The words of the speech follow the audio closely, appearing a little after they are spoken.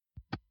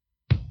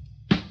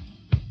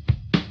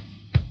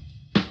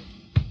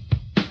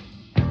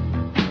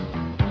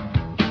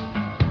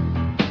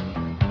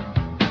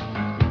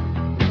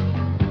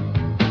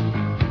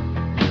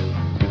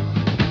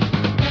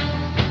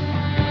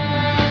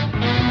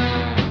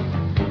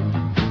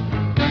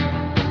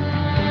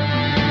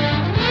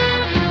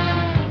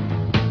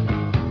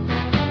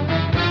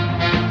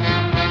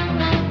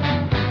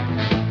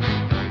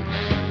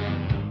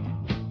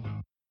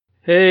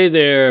Hey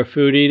there,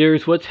 food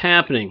eaters. What's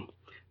happening?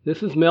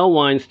 This is Mel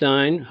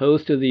Weinstein,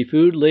 host of the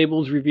Food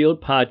Labels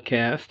Revealed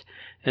podcast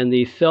and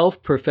the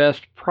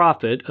self-professed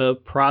prophet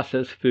of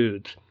processed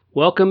foods.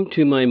 Welcome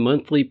to my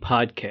monthly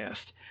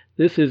podcast.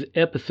 This is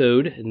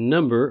episode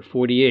number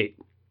 48.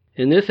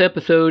 In this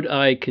episode,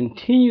 I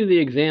continue the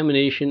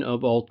examination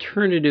of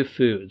alternative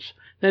foods.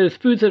 That is,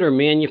 foods that are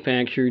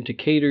manufactured to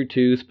cater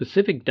to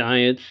specific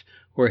diets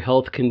or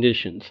health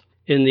conditions.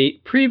 In the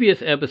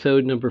previous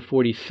episode, number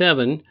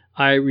 47,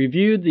 I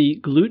reviewed the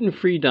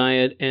gluten-free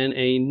diet and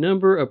a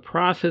number of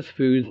processed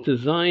foods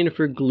designed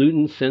for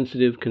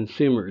gluten-sensitive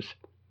consumers.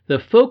 The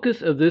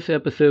focus of this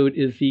episode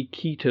is the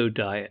keto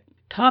diet.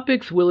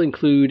 Topics will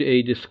include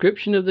a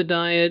description of the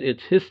diet,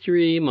 its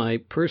history, my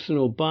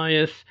personal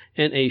bias,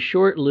 and a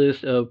short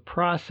list of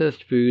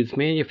processed foods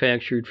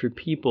manufactured for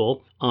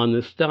people on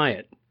this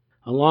diet.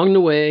 Along the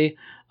way,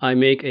 I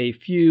make a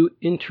few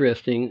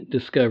interesting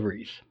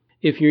discoveries.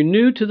 If you're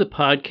new to the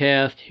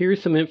podcast,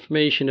 here's some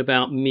information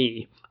about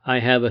me. I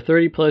have a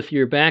 30-plus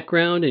year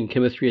background in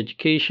chemistry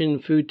education,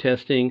 food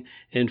testing,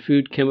 and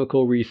food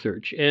chemical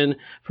research. And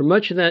for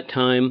much of that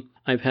time,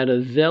 I've had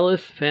a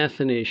zealous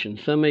fascination,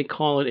 some may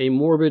call it a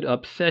morbid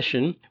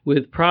obsession,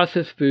 with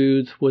processed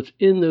foods, what's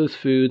in those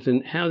foods,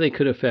 and how they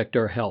could affect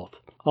our health.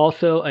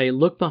 Also, I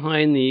look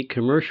behind the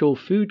commercial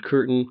food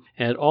curtain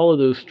at all of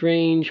those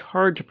strange,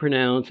 hard to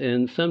pronounce,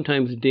 and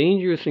sometimes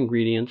dangerous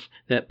ingredients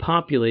that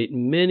populate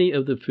many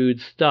of the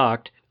foods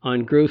stocked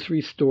on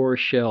grocery store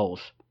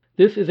shelves.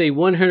 This is a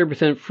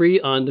 100%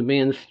 free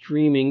on-demand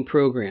streaming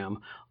program.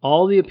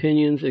 All the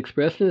opinions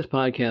expressed in this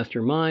podcast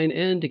are mine,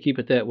 and to keep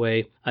it that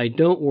way, I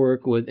don't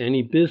work with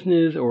any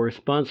business or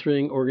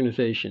sponsoring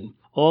organization.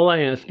 All I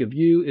ask of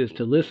you is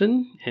to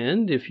listen,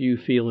 and if you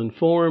feel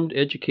informed,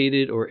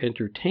 educated, or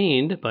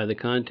entertained by the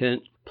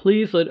content,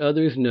 please let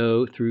others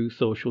know through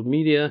social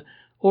media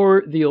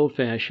or the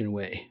old-fashioned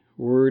way,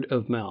 word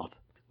of mouth.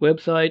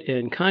 Website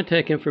and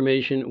contact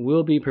information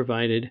will be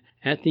provided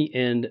at the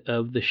end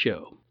of the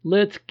show.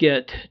 Let's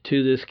get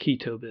to this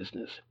keto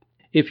business.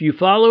 If you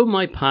follow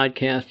my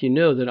podcast, you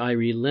know that I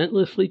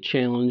relentlessly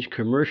challenge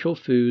commercial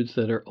foods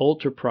that are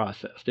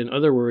ultra-processed. In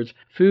other words,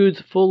 foods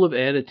full of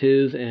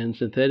additives and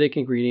synthetic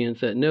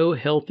ingredients that no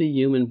healthy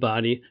human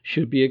body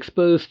should be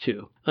exposed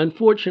to.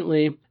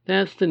 Unfortunately,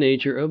 that's the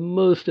nature of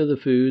most of the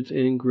foods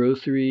in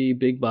grocery,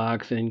 big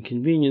box, and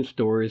convenience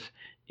stores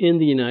in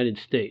the United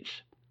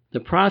States. The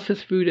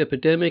processed food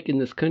epidemic in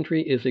this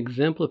country is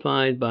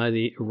exemplified by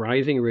the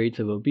rising rates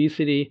of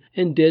obesity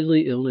and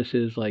deadly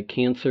illnesses like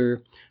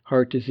cancer,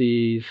 heart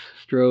disease,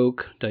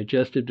 stroke,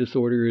 digestive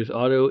disorders,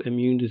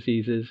 autoimmune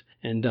diseases,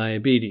 and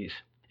diabetes.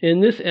 In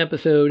this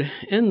episode,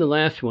 and the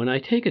last one, I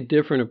take a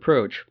different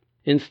approach.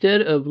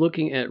 Instead of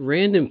looking at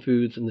random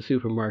foods in the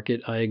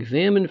supermarket, I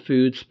examine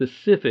foods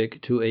specific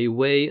to a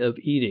way of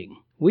eating.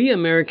 We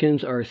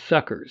Americans are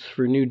suckers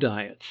for new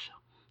diets.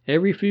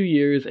 Every few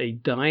years, a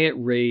diet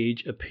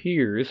rage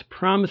appears,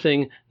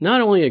 promising not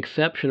only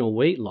exceptional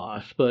weight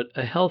loss, but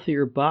a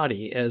healthier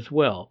body as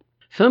well.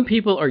 Some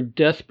people are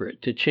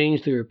desperate to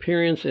change their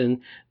appearance,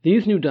 and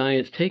these new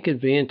diets take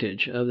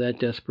advantage of that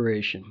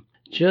desperation.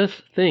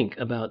 Just think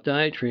about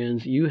diet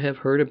trends you have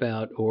heard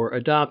about or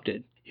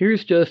adopted.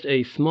 Here's just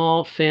a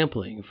small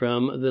sampling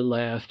from the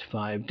last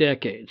 5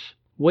 decades.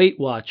 Weight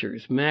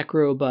Watchers,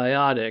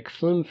 Macrobiotic,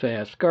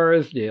 SlimFast,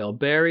 Scarsdale,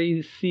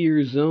 Barry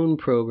Sears Zone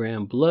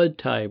Program, Blood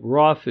Type,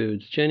 Raw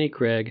Foods, Jenny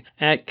Craig,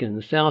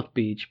 Atkins, South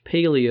Beach,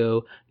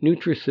 Paleo,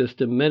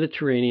 Nutrisystem,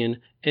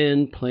 Mediterranean,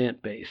 and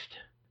plant-based.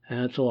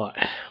 That's a lot.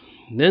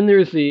 Then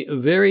there's the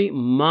very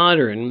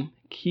modern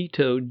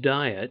keto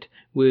diet,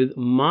 with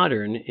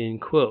modern in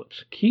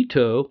quotes.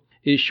 Keto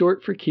is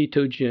short for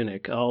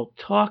ketogenic. I'll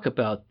talk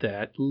about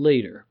that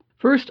later.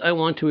 First, I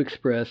want to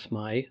express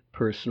my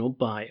personal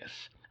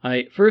bias.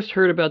 I first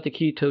heard about the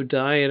keto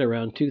diet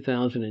around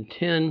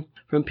 2010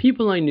 from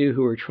people I knew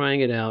who were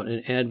trying it out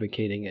and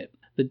advocating it.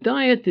 The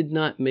diet did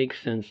not make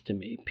sense to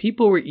me.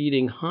 People were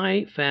eating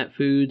high-fat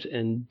foods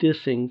and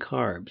dissing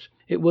carbs.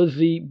 It was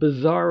the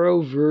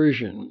bizarro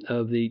version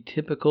of the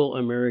typical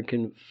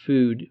American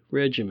food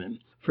regimen.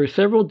 For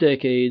several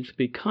decades,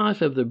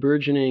 because of the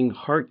burgeoning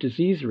heart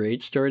disease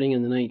rate starting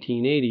in the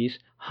 1980s,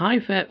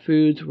 high-fat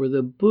foods were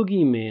the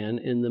boogeyman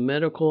in the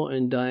medical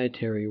and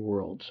dietary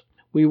worlds.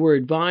 We were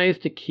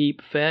advised to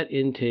keep fat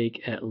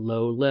intake at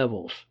low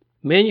levels.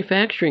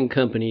 Manufacturing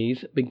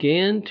companies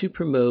began to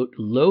promote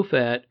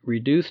low-fat,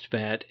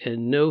 reduced-fat,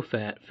 and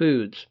no-fat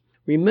foods.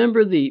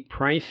 Remember the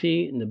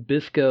pricey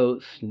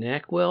Nabisco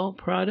Snackwell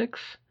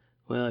products?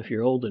 Well, if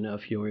you're old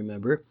enough, you'll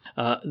remember.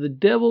 The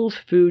devil's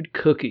food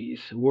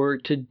cookies were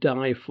to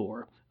die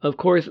for. Of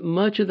course,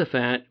 much of the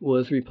fat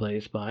was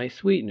replaced by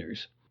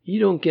sweeteners. You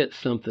don't get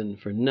something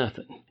for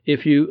nothing.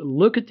 If you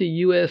look at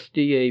the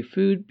USDA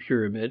food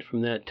pyramid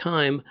from that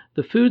time,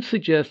 the foods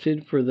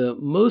suggested for the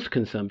most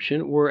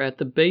consumption were at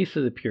the base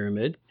of the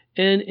pyramid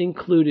and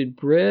included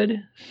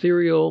bread,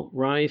 cereal,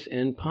 rice,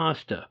 and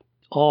pasta,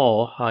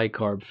 all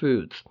high-carb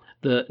foods.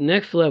 The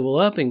next level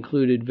up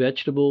included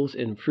vegetables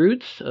and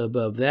fruits.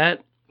 Above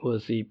that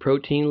was the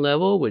protein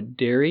level with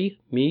dairy,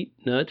 meat,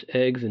 nuts,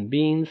 eggs, and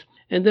beans.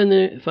 And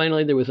then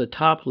finally there was a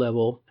top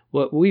level,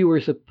 what we were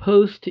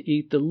supposed to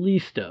eat the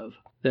least of.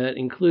 That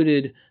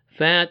included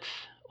fats,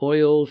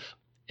 oils,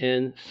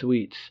 and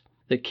sweets.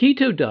 The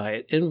keto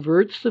diet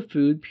inverts the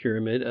food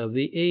pyramid of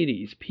the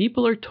 80s.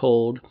 People are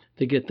told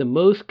to get the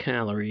most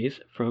calories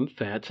from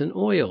fats and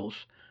oils,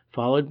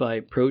 followed by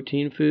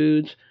protein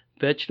foods,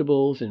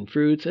 vegetables, and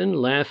fruits, and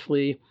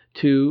lastly,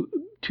 to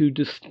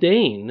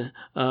disdain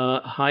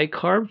high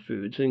carb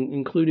foods,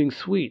 including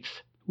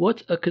sweets.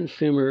 What's a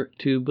consumer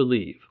to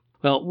believe?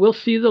 Well, we'll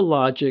see the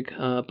logic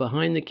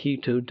behind the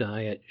keto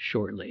diet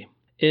shortly.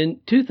 In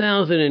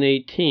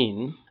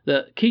 2018,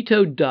 the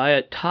keto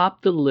diet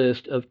topped the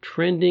list of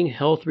trending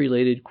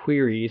health-related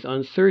queries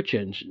on search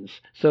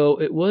engines, so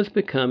it was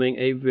becoming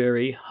a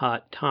very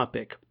hot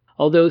topic.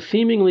 Although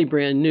seemingly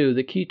brand new,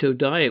 the keto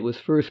diet was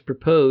first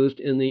proposed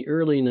in the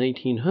early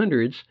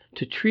 1900s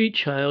to treat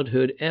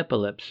childhood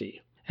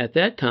epilepsy. At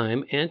that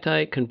time,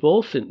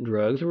 anticonvulsant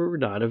drugs were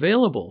not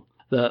available.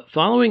 The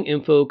following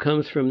info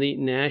comes from the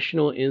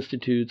National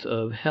Institutes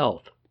of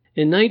Health.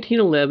 In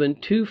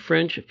 1911, two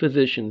French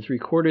physicians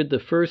recorded the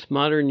first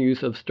modern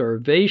use of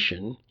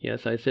starvation,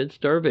 yes, I said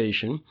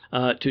starvation,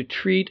 to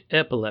treat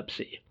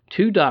epilepsy.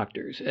 Two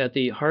doctors at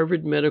the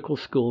Harvard Medical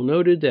School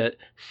noted that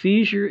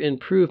seizure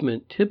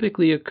improvement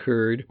typically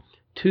occurred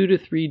 2 to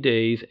 3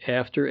 days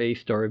after a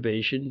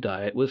starvation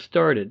diet was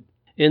started.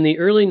 In the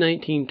early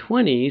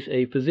 1920s,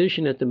 a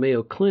physician at the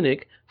Mayo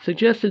Clinic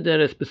suggested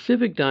that a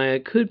specific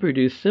diet could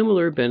produce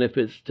similar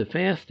benefits to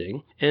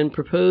fasting and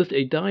proposed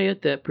a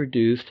diet that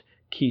produced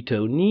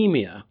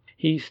ketonemia.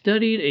 He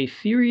studied a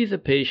series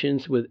of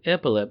patients with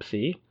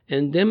epilepsy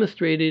and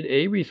demonstrated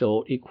a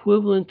result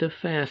equivalent to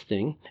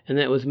fasting and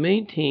that was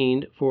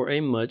maintained for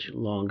a much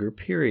longer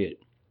period.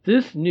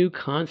 This new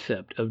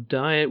concept of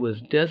diet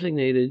was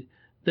designated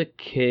the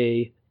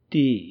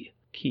KD,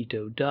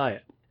 keto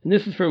diet. And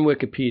this is from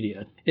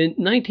Wikipedia. In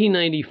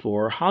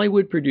 1994,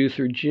 Hollywood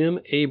producer Jim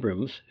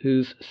Abrams,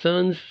 whose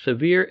son's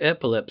severe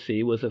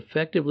epilepsy was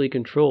effectively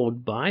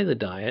controlled by the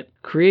diet,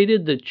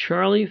 created the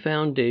Charlie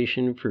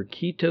Foundation for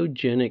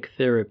Ketogenic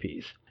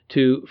Therapies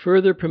to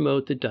further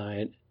promote the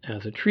diet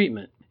as a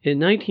treatment. In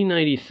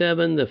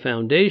 1997, the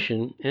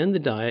foundation and the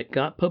diet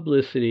got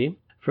publicity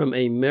from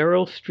a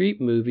Meryl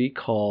Streep movie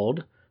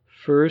called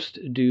First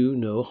Do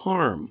No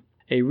Harm.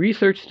 A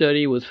research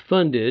study was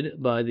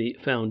funded by the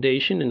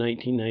foundation in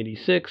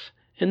 1996,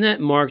 and that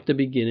marked the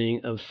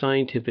beginning of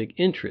scientific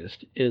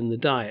interest in the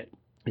diet.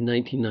 In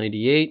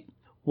 1998,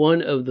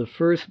 one of the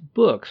first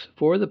books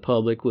for the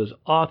public was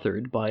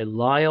authored by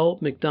Lyle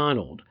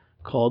McDonald,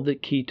 called The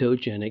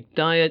Ketogenic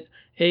Diet,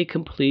 a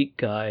complete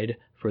guide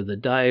for the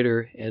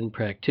dieter and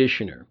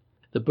practitioner.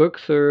 The book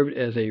served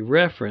as a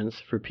reference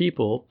for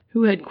people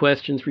who had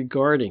questions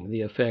regarding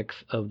the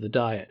effects of the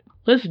diet.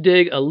 Let's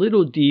dig a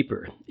little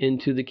deeper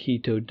into the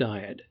keto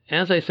diet.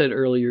 As I said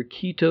earlier,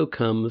 keto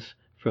comes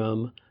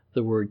from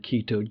the word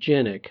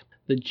ketogenic.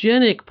 The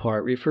genic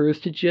part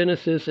refers to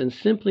Genesis and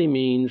simply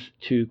means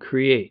to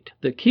create.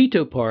 The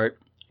keto part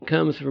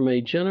comes from a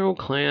general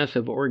class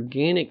of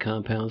organic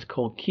compounds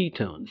called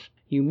ketones.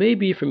 You may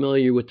be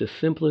familiar with the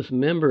simplest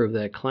member of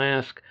that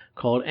class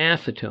called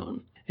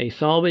acetone, a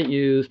solvent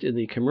used in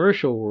the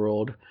commercial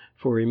world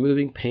for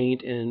removing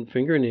paint and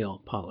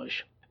fingernail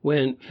polish.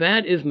 When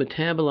fat is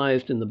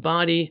metabolized in the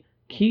body,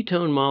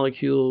 ketone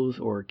molecules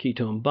or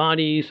ketone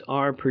bodies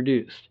are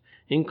produced,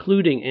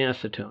 including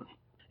acetone.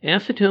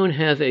 Acetone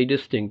has a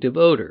distinctive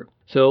odor,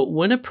 so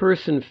when a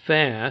person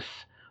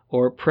fasts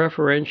or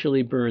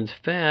preferentially burns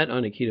fat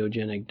on a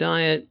ketogenic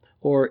diet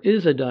or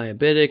is a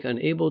diabetic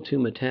unable to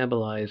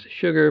metabolize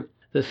sugar,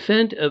 the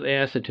scent of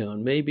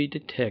acetone may be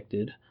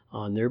detected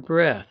on their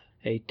breath,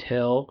 a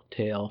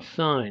telltale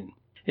sign.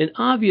 An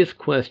obvious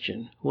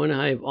question, one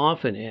I have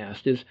often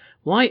asked, is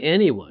why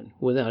anyone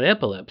without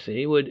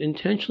epilepsy would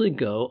intentionally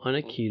go on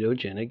a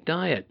ketogenic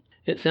diet.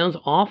 It sounds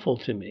awful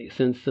to me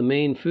since the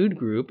main food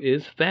group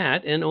is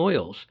fat and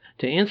oils.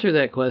 To answer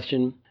that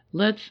question,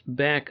 let's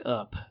back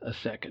up a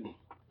second.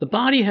 The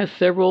body has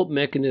several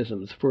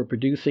mechanisms for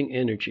producing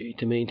energy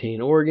to maintain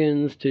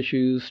organs,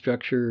 tissues,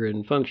 structure,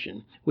 and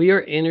function. We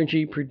are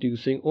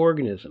energy-producing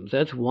organisms.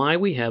 That's why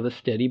we have a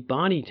steady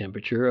body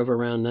temperature of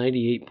around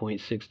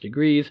 98.6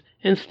 degrees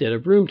instead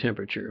of room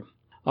temperature.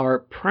 Our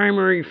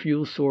primary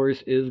fuel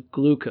source is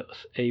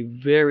glucose, a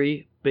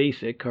very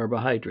basic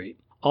carbohydrate.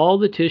 All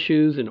the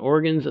tissues and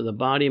organs of the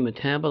body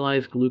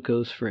metabolize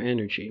glucose for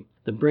energy.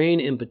 The brain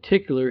in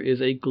particular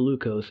is a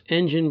glucose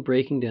engine,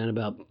 breaking down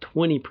about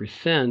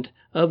 20%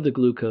 of the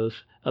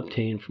glucose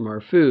obtained from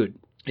our food.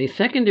 A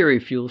secondary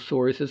fuel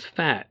source is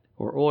fat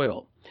or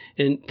oil.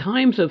 In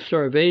times of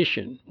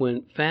starvation,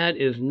 when fat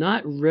is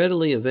not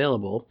readily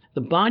available,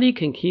 the body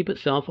can keep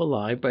itself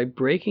alive by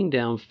breaking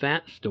down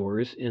fat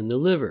stores in the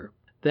liver.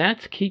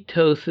 That's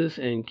ketosis,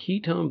 and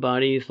ketone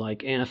bodies like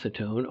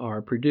acetone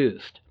are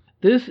produced.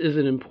 This is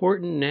an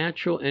important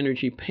natural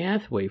energy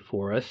pathway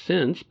for us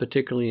since,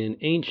 particularly in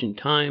ancient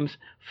times,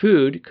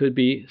 food could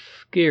be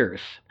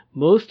scarce.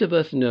 Most of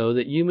us know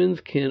that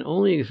humans can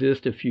only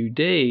exist a few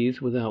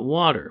days without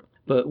water,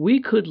 but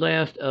we could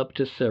last up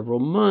to several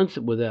months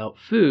without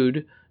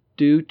food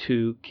due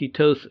to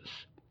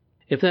ketosis.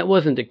 If that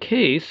wasn't the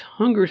case,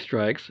 hunger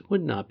strikes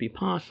would not be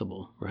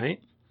possible, right?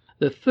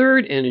 The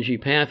third energy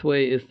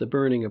pathway is the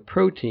burning of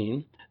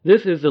protein.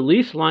 This is the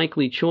least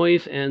likely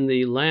choice and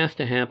the last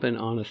to happen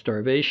on a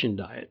starvation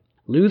diet.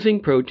 Losing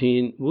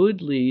protein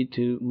would lead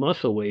to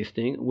muscle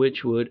wasting,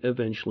 which would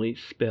eventually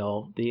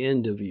spell the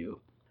end of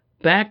you.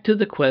 Back to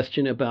the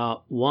question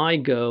about why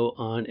go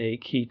on a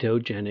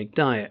ketogenic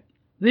diet.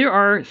 There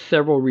are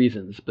several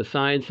reasons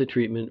besides the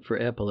treatment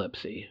for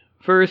epilepsy.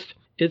 First,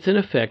 it's an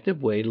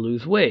effective way to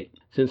lose weight.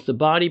 Since the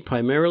body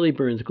primarily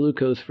burns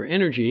glucose for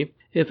energy,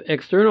 if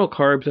external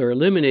carbs are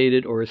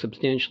eliminated or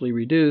substantially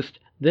reduced,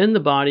 then the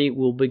body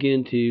will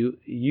begin to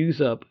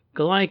use up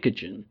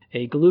glycogen,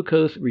 a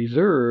glucose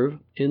reserve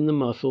in the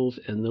muscles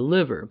and the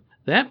liver.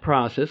 That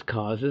process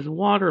causes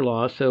water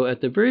loss, so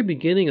at the very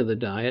beginning of the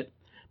diet,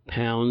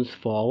 pounds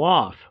fall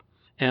off.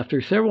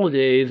 After several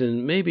days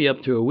and maybe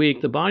up to a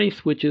week, the body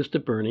switches to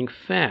burning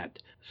fat,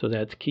 so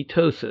that's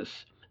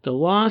ketosis. The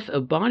loss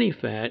of body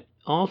fat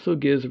also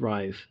gives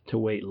rise to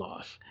weight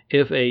loss.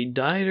 If a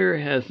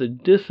dieter has the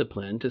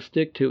discipline to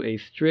stick to a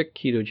strict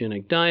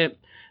ketogenic diet,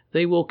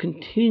 they will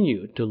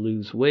continue to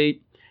lose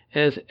weight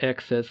as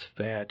excess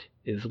fat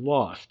is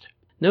lost.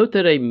 Note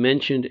that I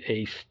mentioned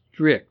a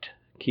strict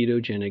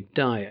ketogenic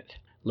diet.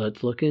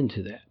 Let's look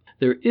into that.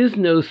 There is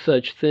no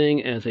such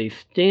thing as a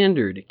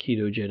standard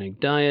ketogenic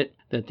diet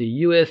that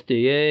the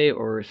USDA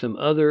or some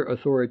other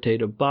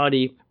authoritative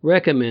body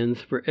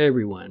recommends for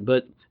everyone,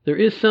 but there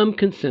is some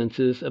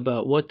consensus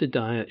about what the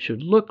diet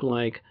should look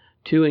like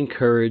to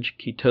encourage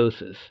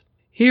ketosis.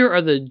 Here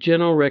are the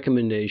general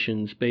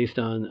recommendations based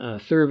on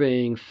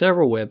surveying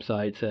several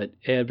websites that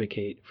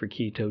advocate for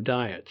keto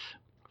diets.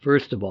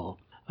 First of all,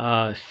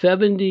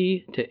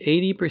 70 to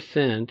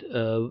 80%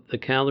 of the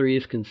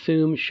calories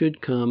consumed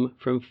should come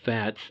from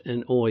fats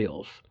and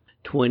oils.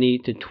 20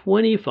 to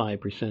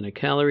 25% of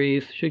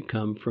calories should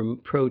come from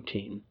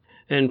protein.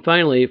 And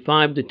finally,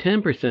 5 to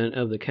 10%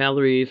 of the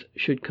calories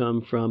should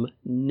come from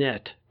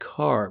net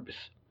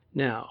carbs.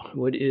 Now,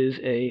 what is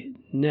a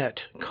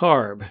net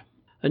carb?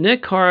 A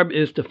net carb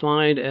is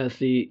defined as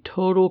the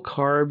total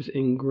carbs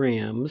in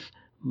grams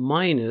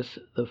minus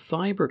the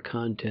fiber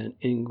content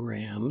in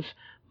grams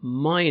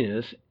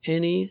minus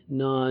any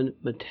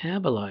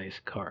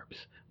non-metabolized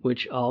carbs,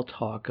 which I'll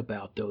talk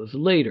about those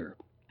later.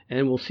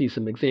 And we'll see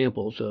some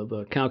examples of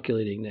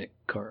calculating net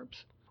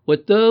carbs.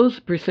 What those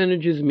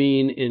percentages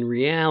mean in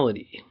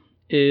reality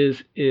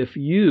is if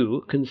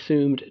you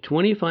consumed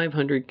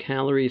 2,500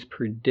 calories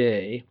per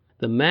day,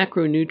 the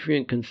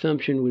macronutrient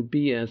consumption would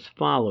be as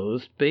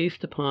follows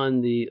based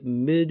upon the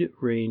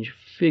mid-range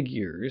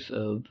figures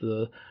of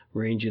the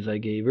ranges I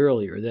gave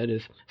earlier. That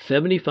is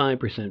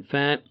 75%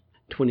 fat,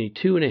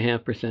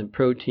 22.5%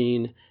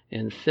 protein,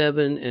 and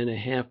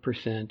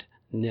 7.5%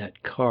 net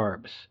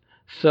carbs.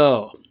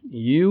 So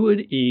you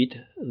would eat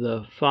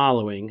the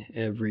following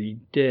every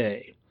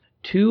day.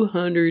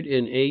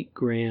 208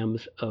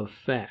 grams of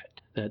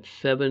fat, that's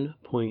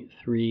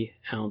 7.3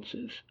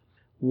 ounces.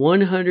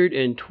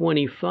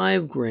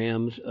 125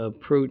 grams of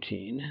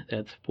protein,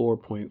 that's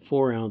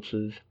 4.4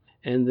 ounces,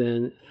 and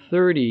then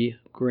 30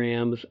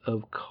 grams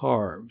of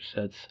carbs,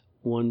 that's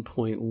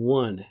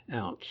 1.1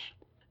 ounce.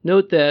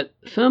 Note that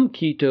some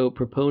keto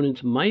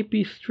proponents might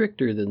be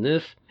stricter than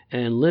this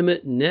and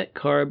limit net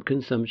carb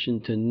consumption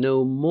to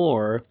no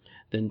more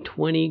than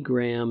 20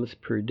 grams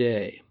per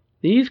day.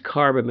 These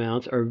carb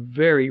amounts are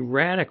very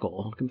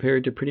radical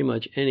compared to pretty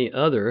much any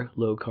other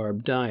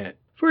low-carb diet.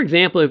 For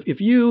example, if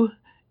you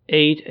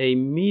ate a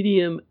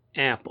medium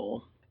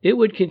apple, it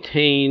would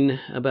contain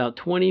about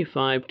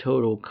 25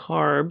 total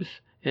carbs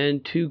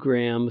and 2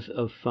 grams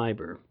of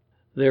fiber.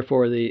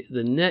 Therefore, the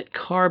net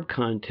carb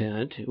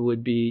content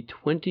would be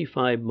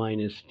 25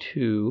 minus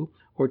 2,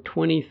 or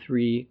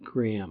 23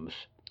 grams.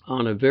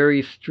 On a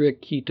very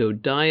strict keto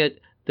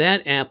diet,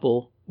 that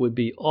apple would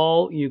be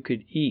all you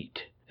could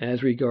eat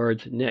as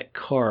regards net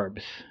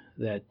carbs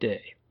that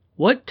day.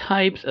 What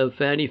types of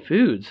fatty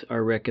foods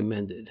are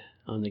recommended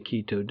on the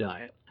keto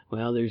diet?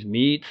 Well, there's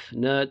meats,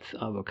 nuts,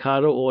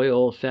 avocado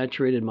oil,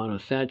 saturated,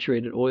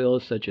 monosaturated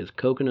oils such as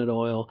coconut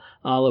oil,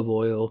 olive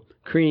oil,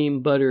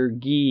 cream, butter,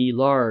 ghee,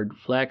 lard,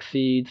 flax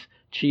seeds,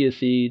 chia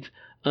seeds,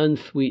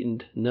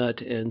 unsweetened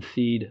nut and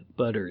seed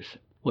butters.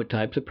 What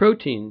types of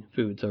protein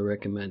foods are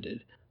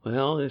recommended?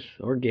 Well, there's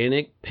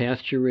organic,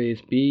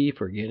 pasture-raised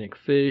beef, organic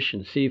fish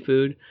and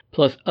seafood,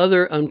 plus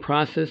other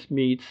unprocessed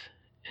meats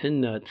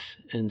and nuts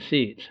and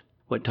seeds.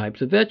 What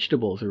types of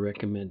vegetables are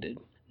recommended?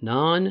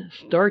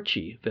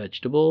 Non-starchy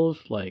vegetables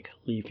like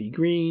leafy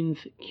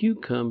greens,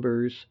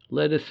 cucumbers,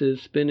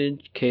 lettuces,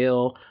 spinach,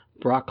 kale,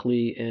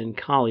 broccoli, and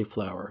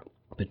cauliflower.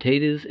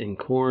 Potatoes and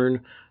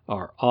corn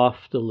are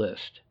off the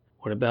list.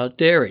 What about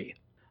dairy?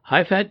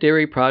 High-fat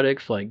dairy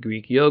products like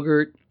Greek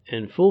yogurt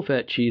and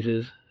full-fat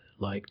cheeses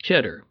like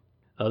cheddar.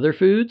 Other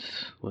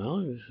foods, well,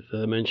 as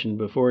I mentioned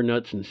before,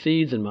 nuts and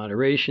seeds in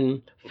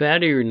moderation.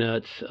 Fattier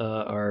nuts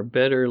are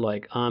better,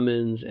 like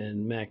almonds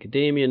and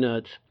macadamia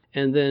nuts.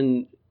 And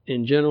then,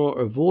 in general,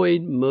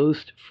 avoid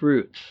most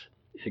fruits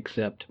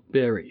except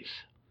berries.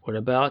 What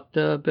about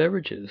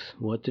beverages?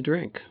 What to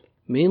drink?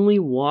 Mainly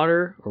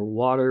water or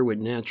water with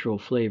natural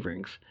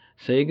flavorings.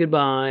 Say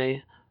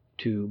goodbye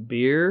to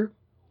beer,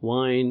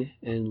 wine,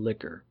 and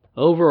liquor.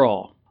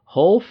 Overall,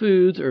 whole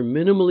foods or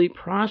minimally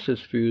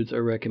processed foods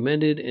are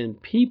recommended,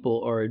 and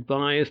people are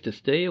advised to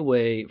stay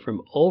away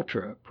from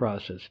ultra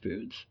processed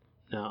foods.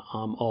 Now,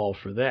 I'm all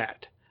for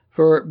that.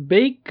 For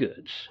baked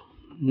goods,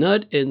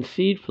 nut and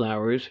seed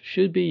flours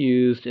should be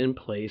used in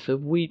place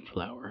of wheat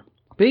flour.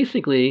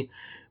 Basically,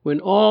 when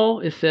all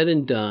is said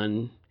and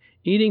done,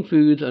 eating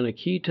foods on a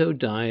keto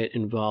diet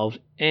involves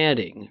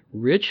adding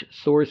rich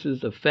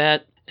sources of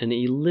fat and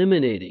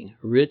eliminating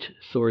rich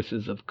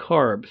sources of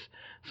carbs,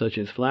 such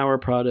as flour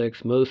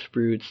products, most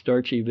fruits,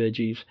 starchy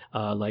veggies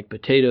like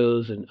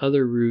potatoes and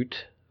other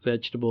root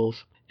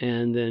vegetables,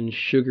 and then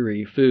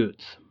sugary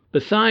foods.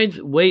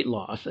 Besides weight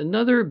loss,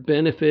 another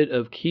benefit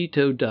of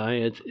keto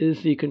diets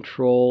is the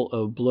control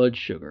of blood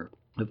sugar.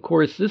 Of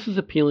course, this is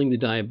appealing to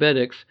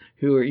diabetics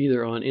who are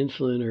either on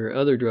insulin or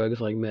other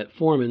drugs like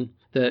metformin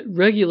that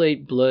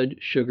regulate blood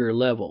sugar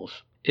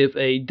levels. If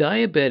a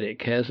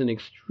diabetic has an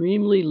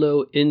extremely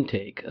low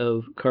intake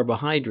of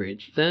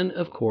carbohydrates, then,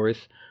 of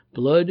course,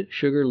 blood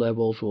sugar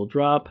levels will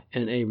drop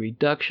and a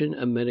reduction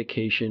of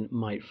medication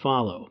might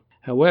follow.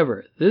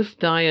 However, this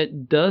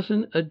diet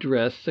doesn't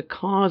address the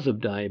cause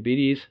of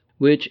diabetes,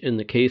 which in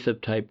the case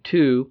of type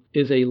 2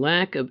 is a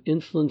lack of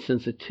insulin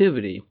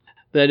sensitivity.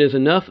 That is,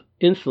 enough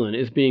insulin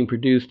is being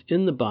produced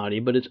in the body,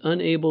 but it's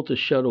unable to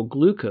shuttle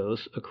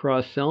glucose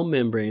across cell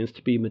membranes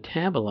to be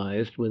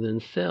metabolized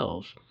within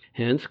cells.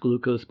 Hence,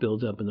 glucose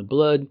builds up in the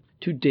blood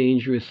to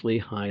dangerously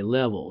high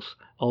levels.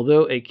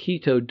 Although a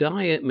keto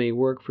diet may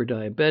work for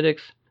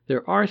diabetics,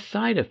 there are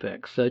side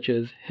effects such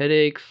as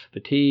headaches,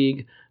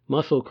 fatigue,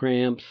 muscle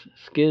cramps,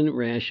 skin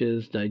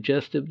rashes,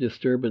 digestive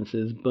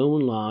disturbances,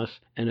 bone loss,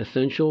 and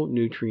essential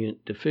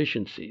nutrient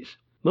deficiencies.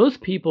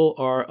 Most people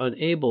are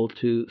unable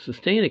to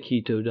sustain a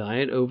keto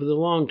diet over the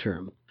long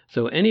term,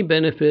 so any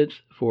benefits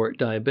for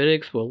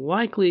diabetics will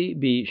likely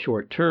be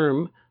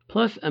short-term.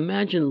 Plus,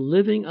 imagine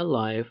living a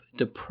life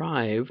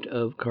deprived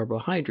of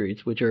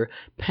carbohydrates, which are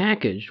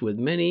packaged with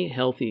many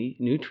healthy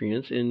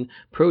nutrients in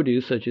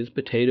produce such as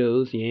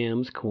potatoes,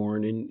 yams,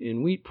 corn,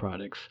 and wheat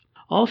products.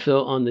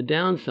 Also, on the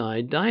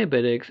downside,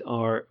 diabetics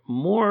are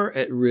more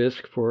at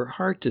risk for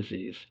heart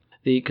disease.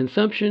 The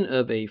consumption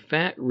of a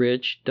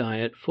fat-rich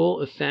diet full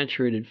of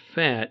saturated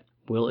fat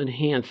will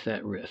enhance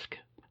that risk.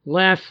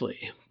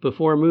 Lastly,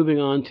 before moving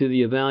on to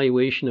the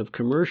evaluation of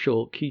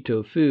commercial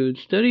keto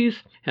foods,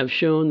 studies have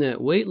shown that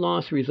weight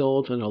loss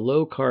results on a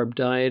low-carb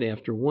diet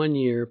after 1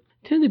 year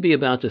tend to be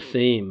about the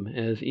same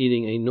as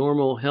eating a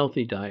normal,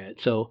 healthy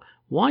diet. So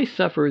why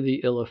suffer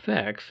the ill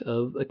effects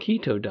of a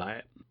keto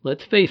diet?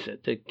 Let's face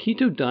it, the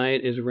keto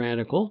diet is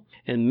radical,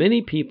 and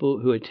many people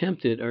who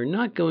attempt it are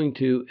not going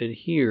to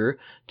adhere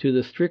to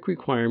the strict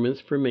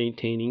requirements for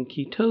maintaining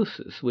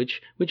ketosis,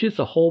 which is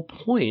the whole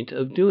point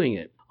of doing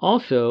it.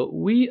 Also,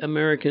 we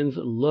Americans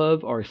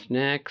love our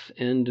snacks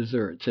and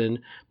desserts, and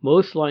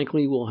most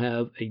likely will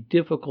have a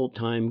difficult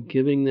time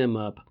giving them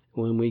up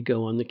when we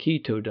go on the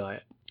keto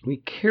diet. We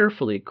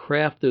carefully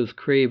craft those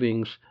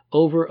cravings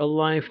over a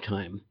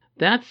lifetime.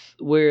 That's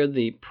where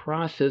the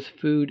processed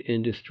food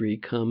industry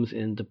comes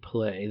into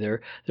play.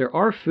 There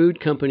are food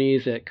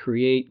companies that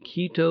create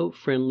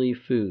keto-friendly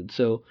food,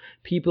 so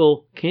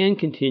people can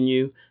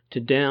continue to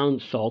down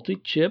salty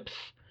chips,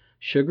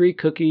 sugary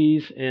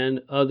cookies,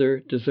 and other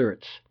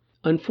desserts.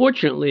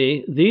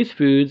 Unfortunately, these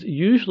foods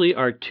usually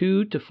are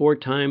 2 to 4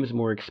 times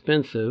more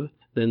expensive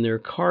than their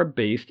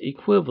carb-based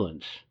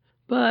equivalents.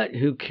 But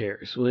who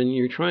cares? When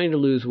you're trying to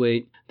lose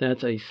weight,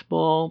 that's a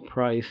small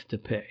price to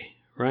pay,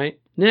 right?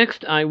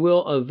 Next, I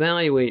will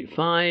evaluate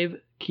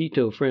 5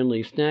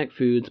 keto-friendly snack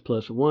foods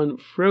plus 1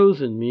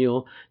 frozen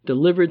meal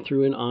delivered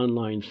through an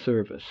online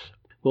service.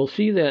 We'll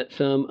see that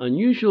some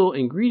unusual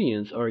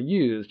ingredients are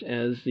used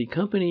as the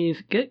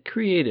companies get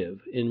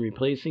creative in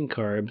replacing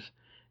carbs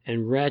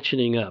and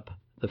ratcheting up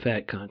the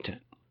fat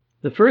content.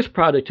 The first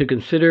product to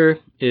consider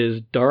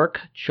is dark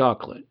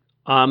chocolate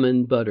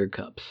almond butter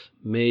cups,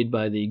 made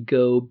by the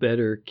Go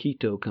Better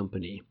Keto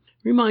Company.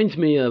 Reminds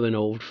me of an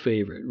old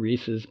favorite,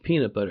 Reese's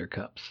Peanut Butter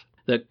Cups.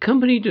 The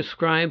company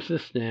describes the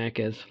snack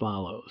as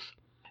follows: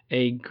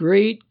 a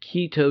great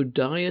keto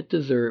diet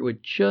dessert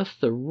with just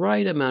the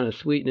right amount of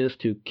sweetness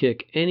to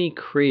kick any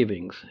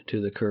cravings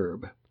to the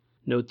curb.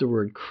 Note the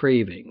word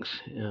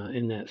cravings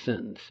in that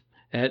sentence.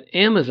 At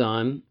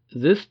Amazon,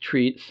 this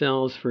treat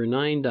sells for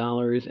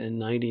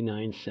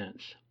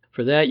 $9.99.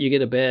 For that, you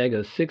get a bag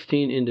of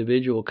 16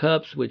 individual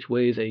cups, which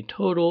weighs a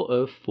total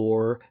of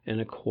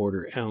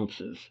 4¼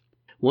 ounces.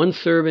 One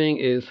serving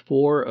is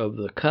 4 of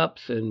the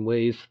cups and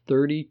weighs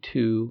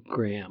 32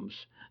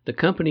 grams. The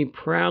company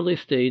proudly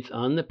states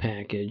on the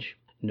package,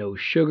 no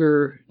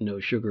sugar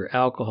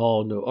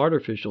alcohol, no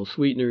artificial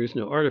sweeteners,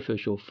 no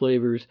artificial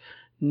flavors,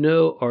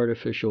 no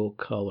artificial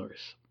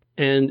colors.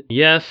 And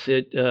yes,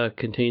 it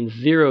contains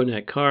 0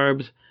 net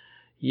carbs.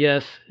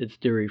 Yes, it's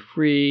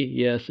dairy-free.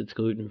 Yes, it's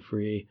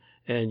gluten-free.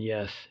 And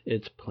yes,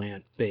 it's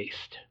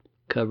plant-based.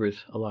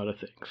 Covers a lot of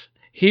things.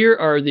 Here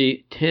are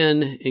the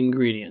 10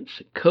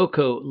 ingredients.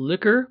 Cocoa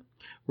liquor,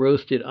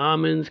 roasted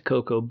almonds,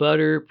 cocoa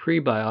butter,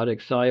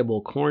 prebiotic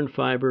soluble corn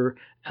fiber,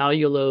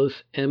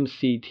 allulose,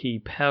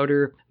 MCT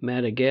powder,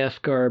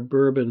 Madagascar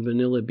bourbon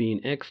vanilla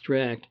bean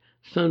extract,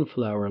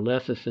 sunflower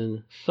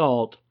lecithin,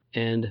 salt,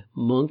 and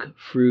monk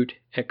fruit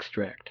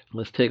extract.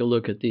 Let's take a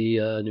look at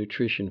the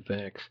nutrition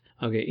facts.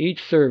 Okay,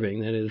 each serving,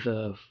 that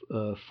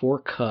is 4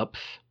 cups,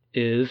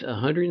 is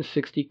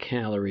 160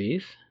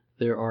 calories.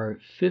 There are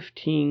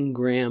 15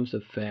 grams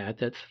of fat,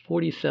 that's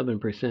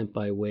 47%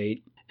 by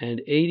weight, and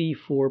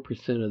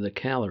 84% of the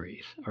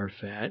calories are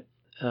fat.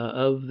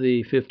 Of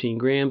the 15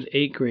 grams,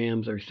 8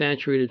 grams are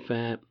saturated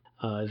fat,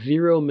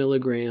 0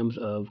 milligrams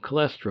of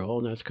cholesterol,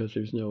 and that's because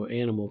there's no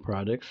animal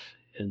products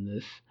in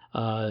this.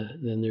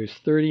 Then there's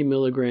 30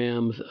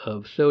 milligrams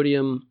of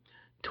sodium,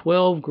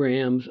 12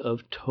 grams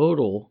of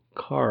total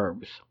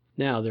carbs.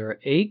 Now, there are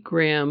 8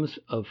 grams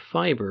of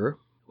fiber,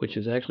 which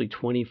is actually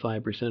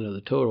 25% of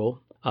the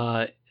total.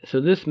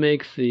 So this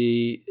makes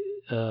the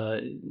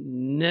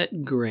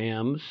net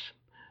grams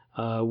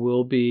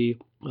will be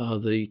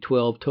the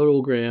 12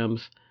 total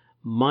grams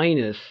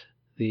minus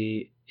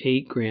the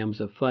 8 grams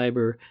of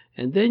fiber.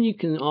 And then you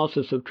can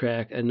also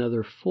subtract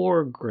another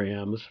 4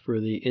 grams for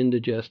the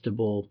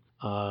indigestible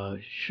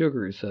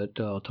sugars that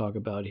I'll talk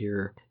about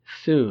here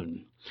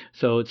soon.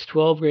 So it's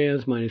 12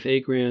 grams minus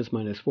 8 grams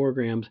minus 4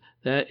 grams.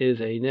 That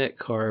is a net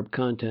carb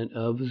content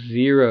of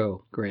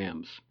 0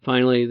 grams.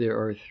 Finally, there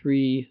are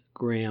 3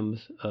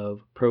 grams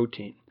of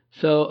protein.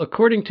 So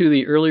according to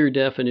the earlier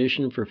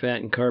definition for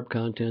fat and carb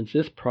contents,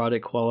 this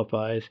product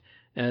qualifies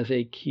as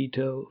a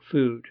keto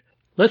food.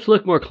 Let's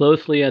look more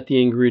closely at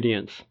the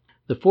ingredients.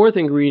 The 4th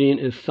ingredient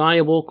is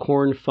soluble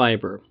corn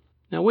fiber.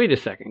 Now wait a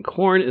second,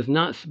 corn is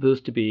not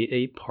supposed to be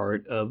a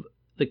part of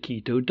the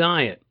keto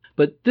diet.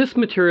 But this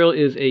material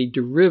is a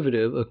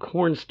derivative of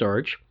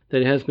cornstarch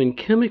that has been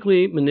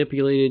chemically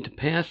manipulated to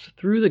pass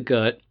through the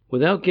gut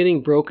without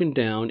getting broken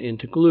down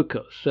into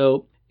glucose.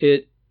 So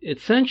it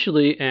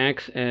essentially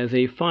acts as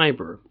a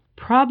fiber.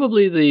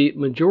 Probably the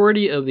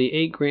majority of the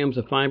 8 grams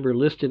of fiber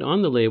listed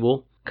on the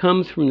label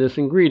comes from this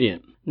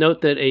ingredient.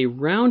 Note that a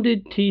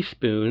rounded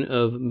teaspoon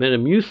of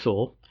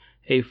Metamucil,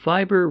 a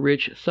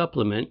fiber-rich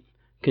supplement,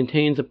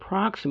 contains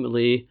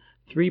approximately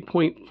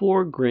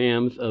 3.4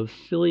 grams of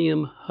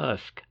psyllium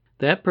husk.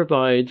 That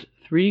provides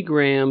 3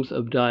 grams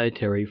of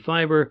dietary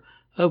fiber,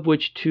 of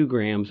which 2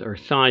 grams are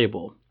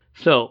soluble.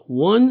 So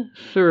 1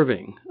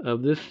 serving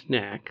of this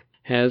snack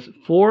has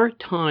 4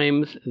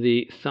 times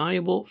the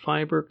soluble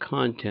fiber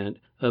content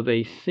of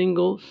a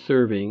single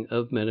serving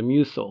of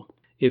Metamucil.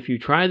 If you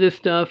try this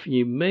stuff,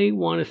 you may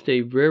want to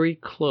stay very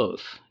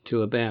close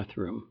to a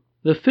bathroom.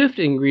 The 5th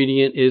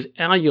ingredient is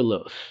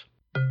allulose.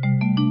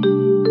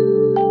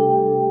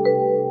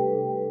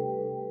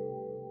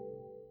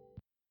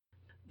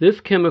 This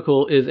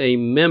chemical is a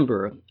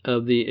member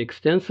of the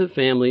extensive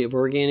family of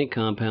organic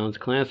compounds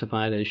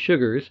classified as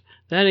sugars.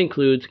 That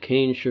includes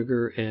cane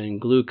sugar and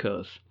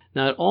glucose.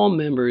 Not all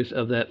members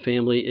of that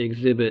family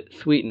exhibit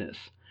sweetness.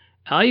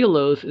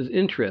 Allulose is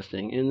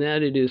interesting in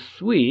that it is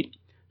sweet,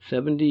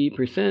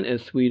 70%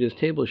 as sweet as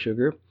table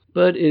sugar,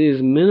 but it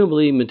is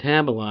minimally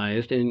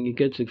metabolized and it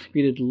gets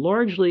excreted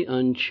largely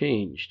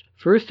unchanged.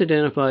 First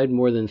identified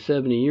more than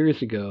 70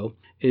 years ago,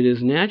 it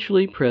is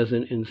naturally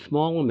present in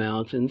small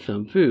amounts in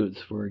some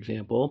foods, for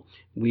example,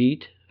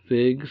 wheat,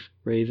 figs,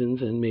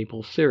 raisins, and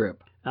maple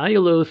syrup.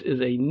 Allulose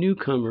is a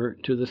newcomer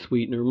to the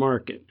sweetener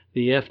market.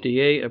 The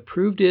FDA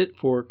approved it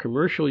for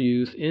commercial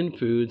use in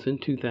foods in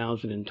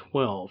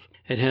 2012.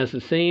 It has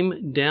the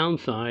same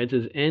downsides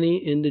as any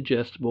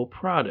indigestible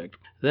product.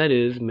 That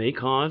is, may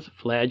cause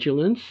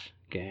flatulence,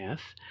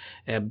 gas,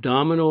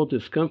 abdominal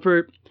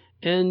discomfort,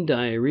 and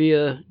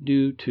diarrhea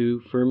due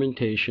to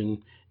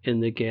fermentation in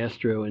the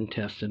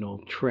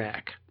gastrointestinal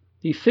tract.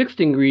 The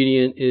 6th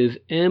ingredient is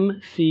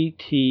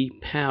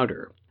MCT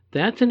powder.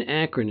 That's an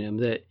acronym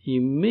that you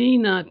may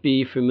not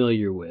be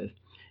familiar with.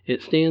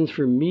 It stands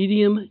for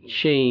medium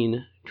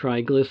chain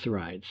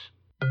triglycerides.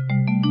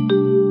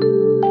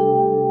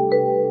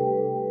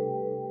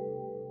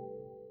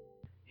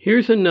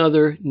 Here's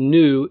another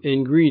new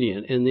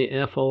ingredient in the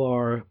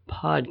FLR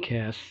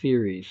podcast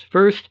series.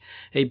 First,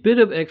 a bit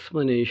of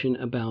explanation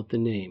about the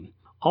name.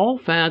 All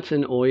fats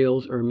and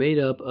oils are made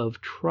up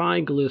of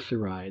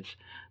triglycerides.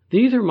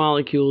 These are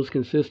molecules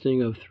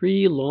consisting of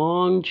 3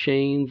 long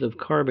chains of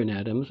carbon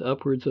atoms,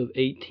 upwards of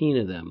 18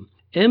 of them.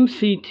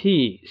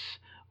 MCTs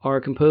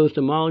are composed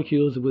of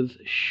molecules with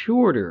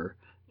shorter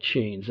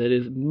chains, that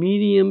is,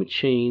 medium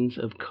chains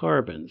of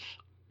carbons.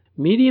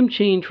 Medium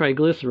chain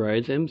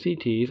triglycerides,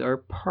 MCTs, are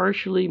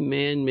partially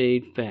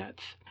man-made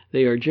fats.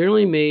 They are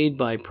generally made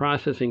by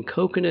processing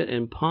coconut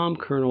and palm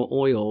kernel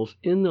oils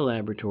in the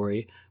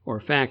laboratory or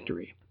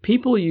factory.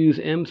 People use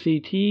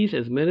MCTs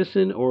as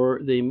medicine,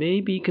 or they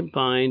may be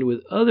combined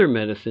with other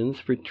medicines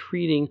for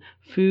treating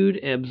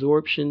food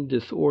absorption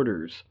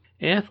disorders.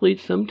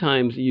 Athletes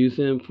sometimes use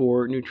them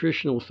for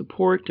nutritional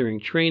support during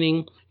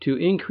training, to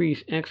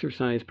increase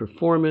exercise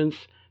performance,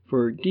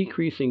 for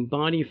decreasing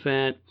body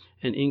fat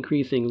and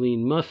increasing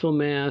lean muscle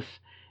mass,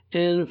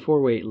 and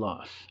for weight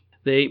loss.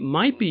 They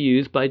might be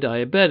used by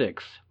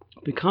diabetics.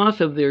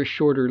 Because of their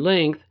shorter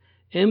length,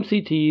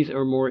 MCTs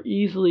are more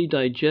easily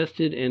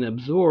digested and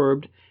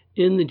absorbed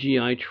in the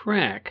GI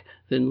tract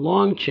than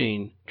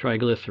long-chain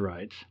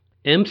triglycerides.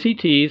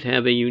 MCTs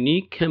have a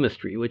unique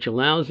chemistry which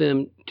allows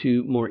them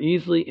to more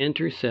easily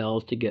enter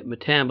cells to get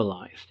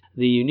metabolized.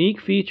 The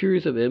unique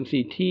features of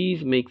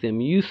MCTs make them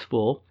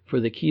useful for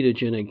the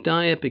ketogenic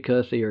diet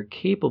because they are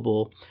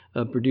capable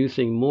of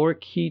producing more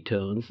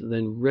ketones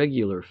than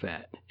regular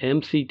fat.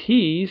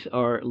 MCTs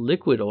are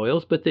liquid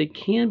oils, but they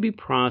can be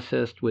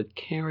processed with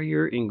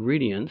carrier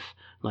ingredients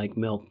like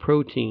milk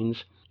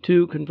proteins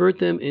to convert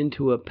them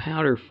into a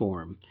powder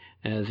form,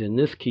 as in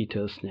this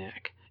keto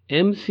snack.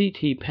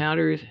 MCT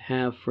powders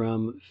have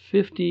from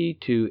 50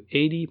 to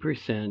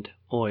 80%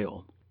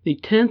 oil. The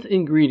 10th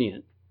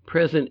ingredient,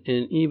 present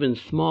in even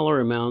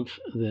smaller amounts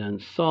than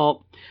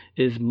salt,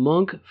 is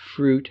monk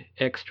fruit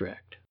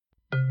extract.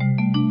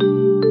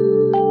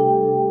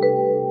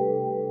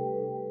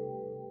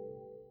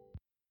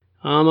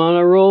 I'm on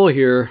a roll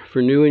here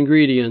for new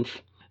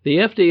ingredients. The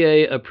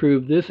FDA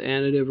approved this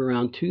additive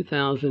around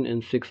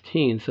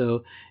 2016,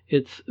 so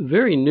it's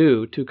very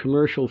new to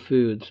commercial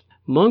foods.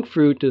 Monk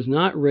fruit does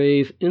not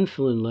raise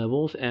insulin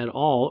levels at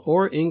all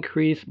or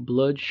increase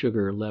blood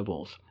sugar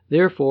levels.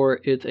 Therefore,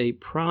 it's a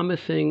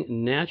promising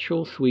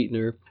natural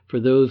sweetener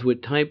for those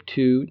with type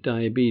 2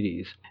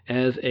 diabetes.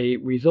 As a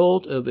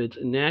result of its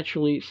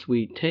naturally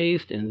sweet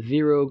taste and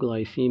zero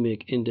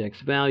glycemic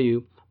index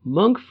value,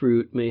 monk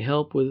fruit may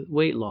help with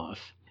weight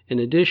loss. In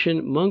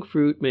addition, monk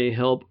fruit may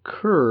help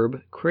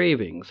curb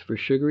cravings for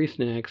sugary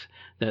snacks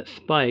that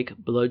spike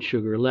blood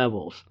sugar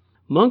levels.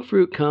 Monk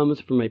fruit comes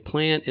from a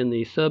plant in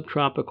the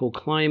subtropical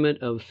climate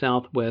of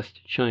southwest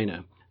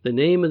China. The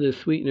name of the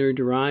sweetener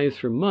derives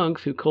from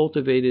monks who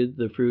cultivated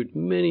the fruit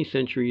many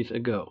centuries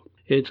ago.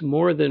 It's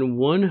more than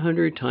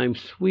 100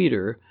 times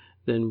sweeter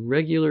than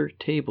regular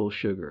table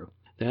sugar.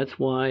 That's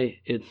why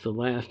it's the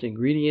last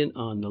ingredient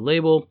on the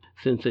label,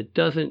 since it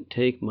doesn't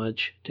take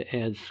much to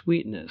add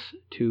sweetness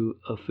to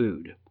a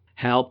food.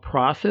 How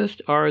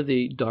processed are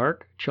the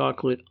dark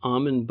chocolate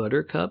almond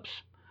butter cups?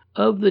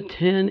 Of the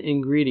 10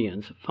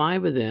 ingredients,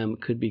 5 of them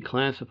could be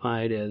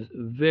classified as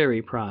very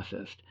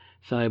processed: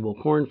 soluble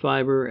corn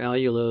fiber,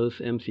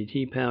 allulose,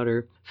 MCT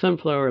powder,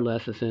 sunflower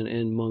lecithin,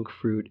 and monk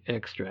fruit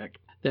extract.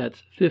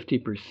 That's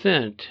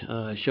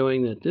 50%,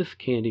 showing that this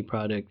candy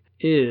product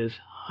is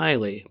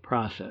highly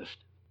processed.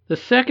 The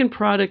second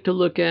product to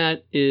look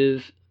at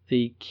is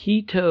the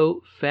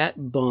Keto Fat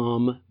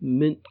Bomb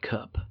Mint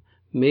Cup,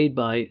 made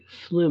by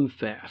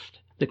SlimFast.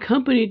 The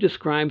company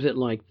describes it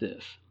like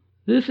this: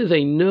 this is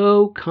a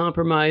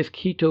no-compromise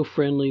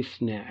keto-friendly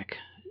snack.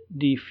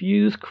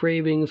 Diffuse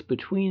cravings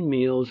between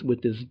meals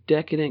with this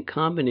decadent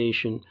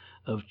combination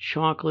of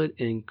chocolate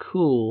and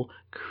cool,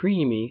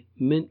 creamy,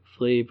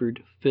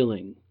 mint-flavored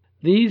filling.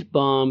 These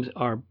bombs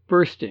are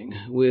bursting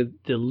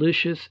with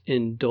delicious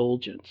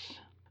indulgence.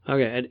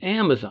 Okay, at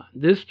Amazon,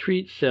 this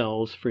treat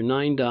sells for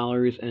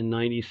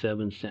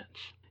 $9.97.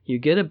 You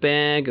get a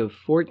bag of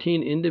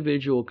 14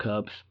 individual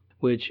cups,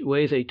 which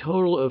weighs a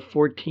total of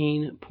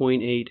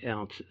 14.8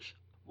 ounces.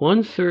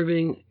 One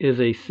serving is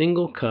a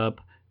single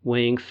cup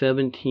weighing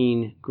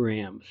 17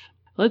 grams.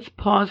 Let's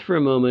pause for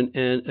a moment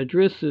and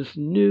address this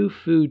new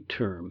food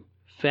term,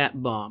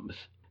 fat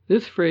bombs.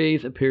 This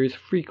phrase appears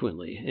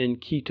frequently in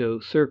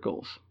keto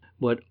circles.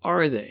 What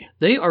are they?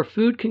 They are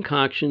food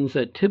concoctions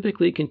that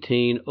typically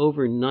contain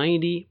over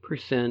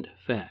 90%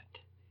 fat.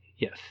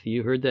 Yes,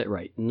 you heard that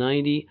right,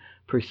 90%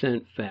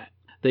 fat.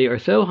 They are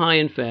so high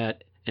in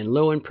fat and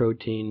low in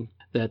protein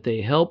that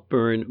they help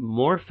burn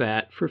more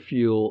fat for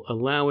fuel,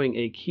 allowing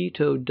a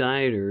keto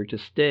dieter to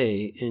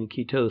stay in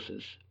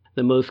ketosis.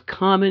 The most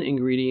common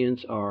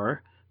ingredients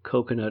are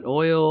coconut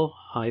oil,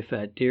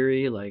 high-fat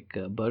dairy like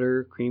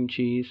butter, cream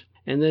cheese,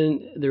 and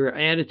then there are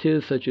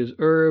additives such as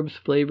herbs,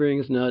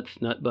 flavorings, nuts,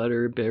 nut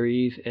butter,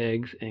 berries,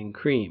 eggs, and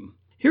cream.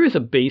 Here is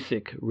a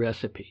basic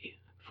recipe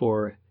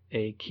for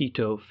a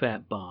keto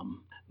fat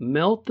bomb.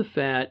 Melt the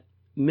fat,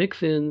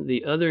 mix in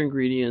the other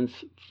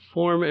ingredients,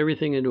 form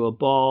everything into a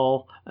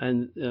ball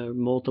and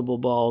multiple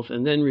balls,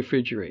 and then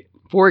refrigerate.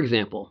 For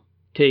example,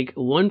 take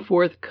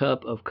 1/4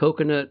 cup of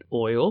coconut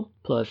oil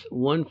plus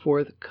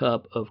 1/4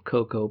 cup of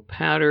cocoa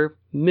powder,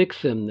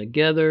 mix them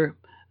together,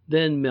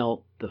 then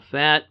melt the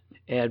fat,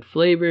 add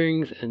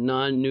flavorings and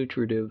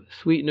non-nutritive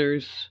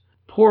sweeteners,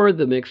 pour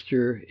the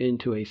mixture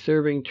into a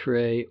serving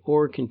tray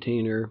or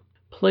container,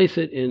 place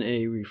it in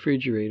a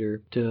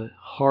refrigerator to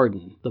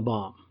harden the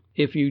bomb.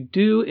 If you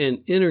do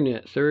an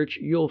internet search,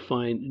 you'll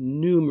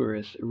find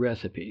numerous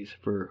recipes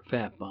for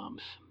fat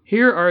bombs.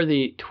 Here are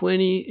the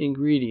 20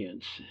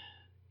 ingredients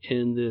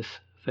in this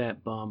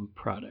fat bomb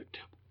product.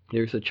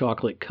 There's a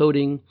chocolate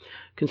coating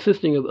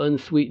consisting of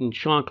unsweetened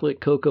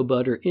chocolate, cocoa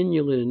butter,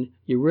 inulin,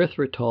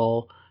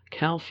 erythritol,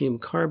 calcium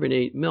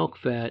carbonate, milk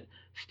fat,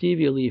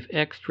 stevia leaf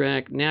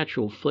extract,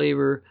 natural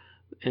flavor,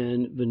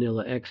 and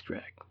vanilla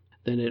extract.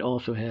 Then it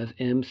also has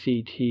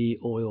MCT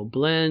oil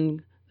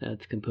blend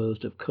that's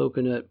composed of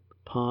coconut,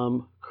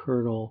 palm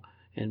kernel,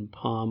 and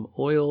palm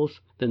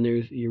oils. Then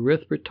there's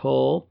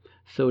erythritol,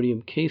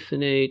 sodium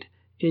caseinate,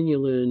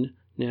 inulin,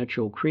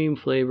 natural cream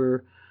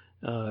flavor.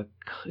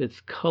 It's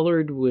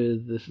colored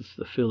with, this is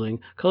the filling,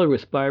 colored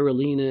with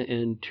spirulina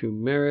and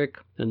turmeric.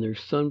 Then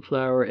there's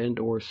sunflower and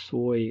or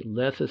soy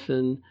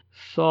lecithin,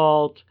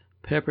 salt,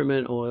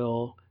 peppermint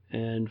oil,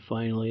 and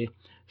finally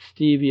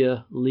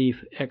stevia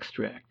leaf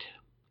extract.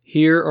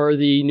 Here are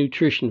the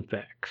nutrition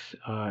facts.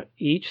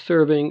 Each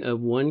serving of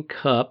 1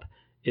 cup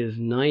is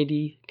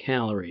 90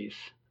 calories.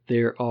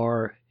 There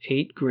are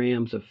 8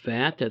 grams of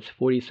fat, that's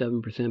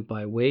 47%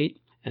 by weight,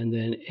 and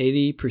then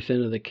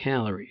 80% of the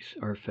calories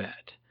are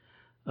fat.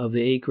 Of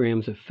the 8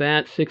 grams of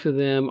fat, 6 of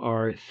them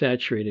are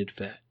saturated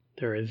fat.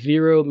 There are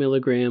 0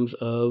 milligrams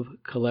of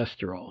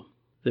cholesterol.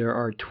 There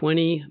are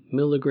 20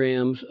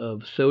 milligrams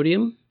of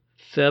sodium,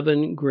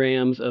 7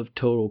 grams of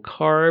total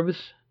carbs.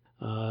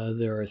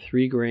 There are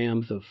 3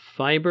 grams of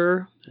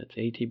fiber, that's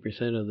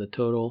 18% of the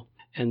total.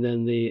 And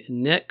then the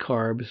net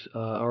carbs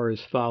are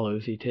as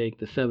follows. You take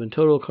the 7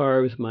 total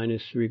carbs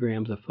minus 3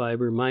 grams of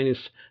fiber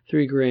minus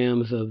 3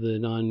 grams of the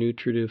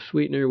non-nutritive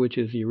sweetener, which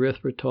is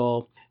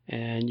erythritol,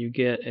 and you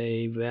get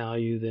a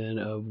value then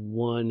of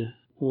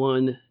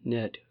 1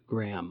 net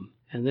gram.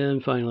 And then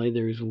finally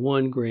there's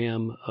 1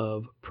 gram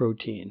of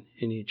protein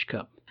in each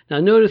cup. Now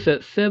notice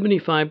that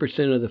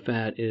 75% of the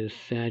fat is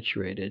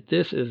saturated.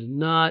 This is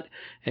not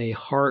a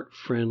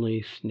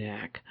heart-friendly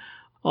snack.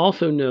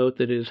 Also note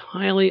that it is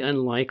highly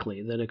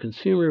unlikely that a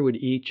consumer would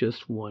eat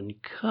just 1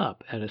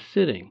 cup at a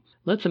sitting.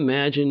 Let's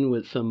imagine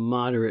with some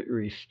moderate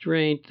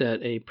restraint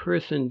that a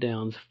person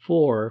downs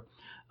 4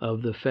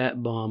 of the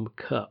Fat Bomb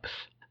cups.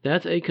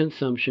 That's a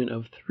consumption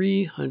of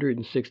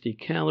 360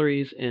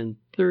 calories and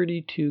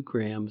 32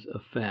 grams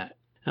of fat.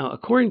 Now,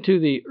 according to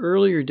the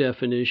earlier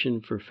definition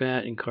for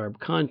fat and carb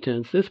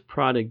contents, this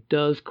product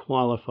does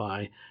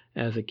qualify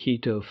as a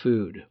keto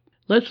food.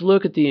 Let's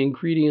look at the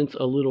ingredients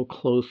a little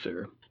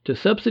closer. To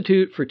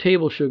substitute for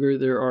table sugar,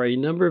 there are a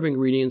number of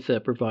ingredients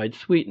that provide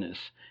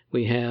sweetness.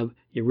 We have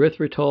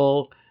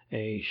erythritol,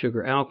 a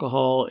sugar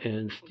alcohol,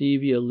 and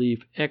stevia leaf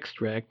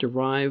extract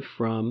derived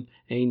from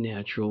a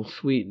natural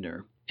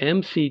sweetener.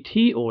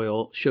 MCT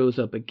oil shows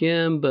up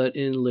again, but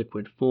in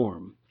liquid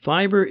form.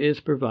 Fiber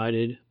is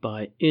provided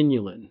by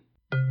inulin.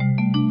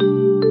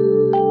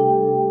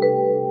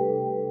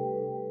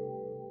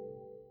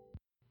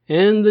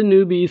 And the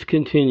newbies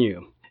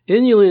continue.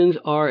 Inulins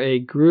are a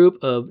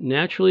group of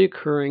naturally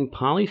occurring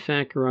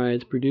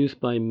polysaccharides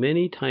produced by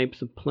many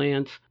types of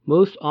plants,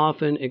 most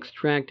often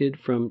extracted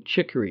from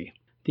chicory.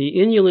 The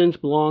inulins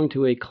belong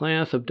to a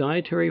class of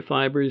dietary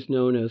fibers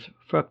known as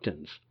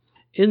fructans.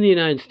 In the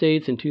United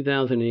States in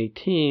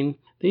 2018,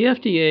 the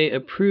FDA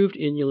approved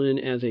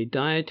inulin as a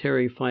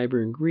dietary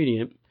fiber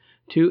ingredient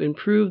to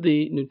improve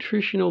the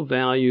nutritional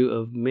value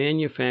of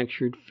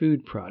manufactured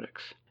food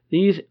products.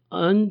 These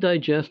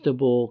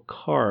undigestible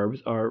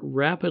carbs are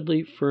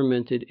rapidly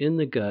fermented in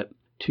the gut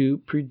to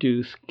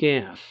produce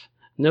gas.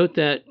 Note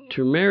that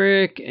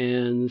turmeric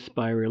and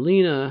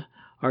spirulina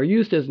are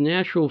used as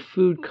natural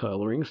food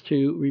colorings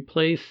to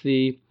replace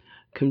the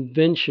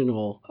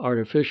conventional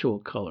artificial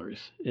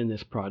colors in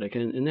this product,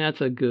 and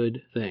that's a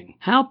good thing.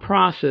 How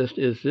processed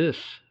is this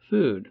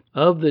food?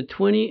 Of the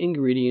 20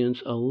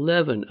 ingredients,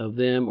 11 of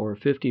them, or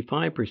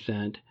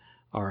 55%,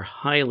 are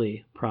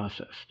highly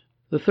processed.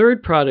 The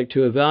third product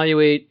to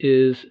evaluate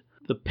is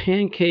the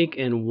pancake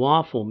and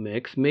waffle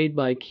mix made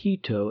by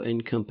Keto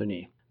and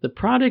Company. The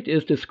product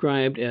is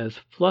described as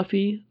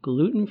fluffy,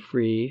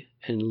 gluten-free,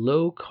 and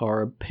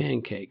low-carb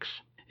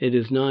pancakes. It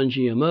is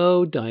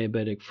non-GMO,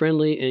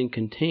 diabetic-friendly, and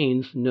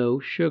contains no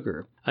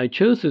sugar. I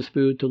chose this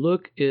food to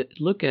look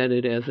at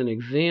it as an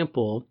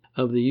example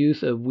of the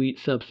use of wheat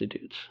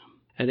substitutes.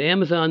 At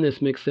Amazon,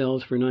 this mix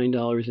sells for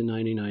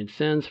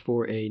 $9.99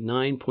 for a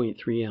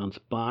 9.3-ounce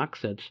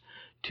box. That's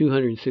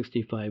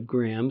 265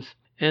 grams,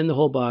 and the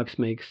whole box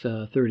makes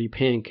 30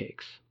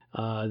 pancakes.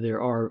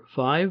 There are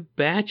 5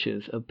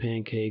 batches of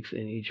pancakes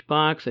in each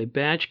box. A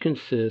batch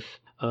consists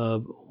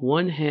of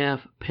 1/2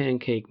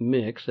 pancake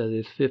mix, that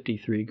is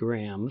 53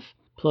 grams,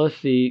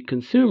 plus the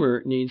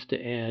consumer needs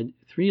to add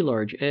 3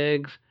 large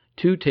eggs,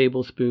 2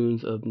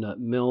 tablespoons of nut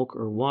milk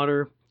or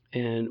water,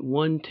 and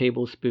 1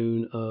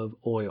 tablespoon of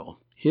oil.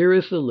 Here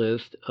is the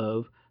list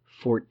of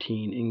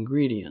 14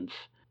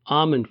 ingredients.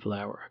 Almond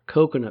flour,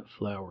 coconut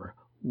flour,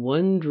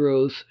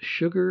 Wondrose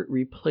sugar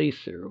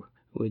replacer,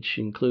 which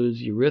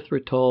includes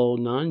erythritol,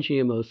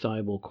 non-GMO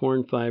soluble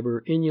corn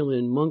fiber,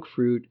 inulin, monk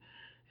fruit,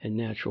 and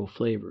natural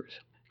flavors.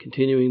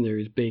 Continuing, there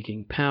is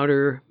baking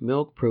powder,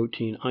 milk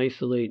protein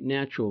isolate,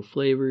 natural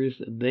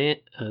flavors,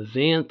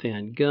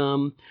 xanthan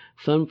gum,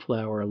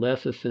 sunflower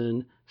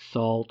lecithin,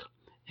 salt,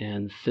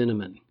 and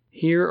cinnamon.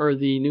 Here are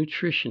the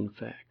nutrition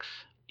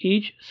facts.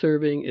 Each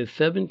serving is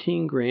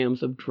 17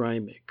 grams of dry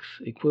mix,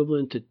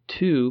 equivalent to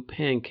 2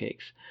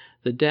 pancakes.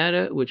 The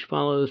data which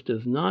follows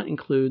does not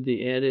include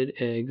the added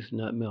eggs,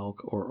 nut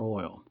milk, or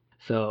oil.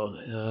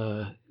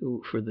 So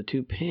for the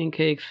 2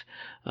 pancakes,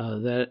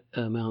 that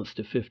amounts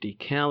to 50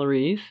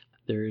 calories.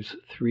 There's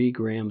 3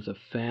 grams of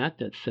fat,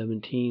 that's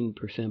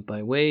 17%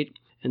 by weight,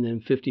 and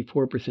then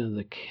 54% of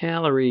the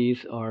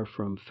calories are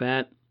from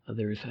fat.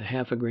 There's a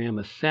half a gram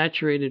of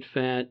saturated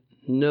fat,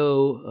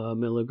 no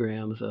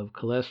milligrams of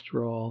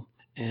cholesterol,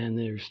 and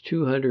there's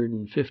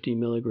 250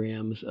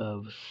 milligrams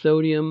of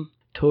sodium,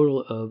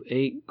 total of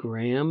 8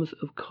 grams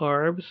of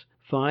carbs.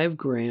 5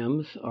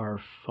 grams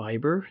are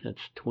fiber,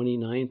 that's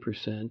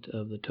 29%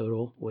 of the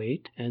total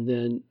weight, and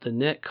then the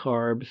net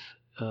carbs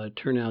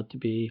turn out to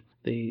be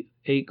the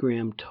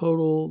 8-gram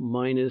total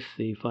minus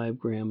the 5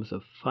 grams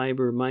of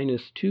fiber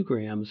minus 2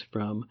 grams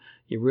from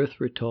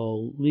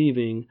erythritol,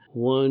 leaving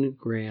 1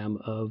 gram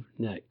of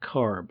net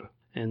carb.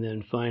 And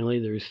then finally,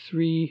 there's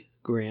 3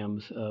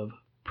 grams of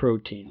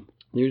protein.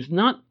 There's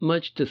not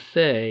much to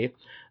say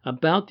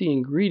about the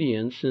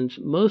ingredients since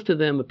most of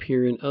them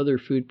appear in other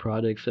food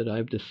products that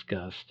I've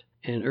discussed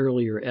in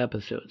earlier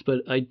episodes,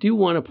 but I do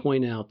want to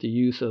point out the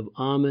use of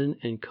almond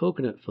and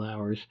coconut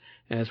flours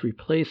as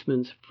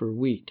replacements for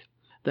wheat.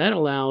 That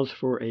allows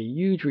for a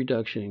huge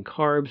reduction in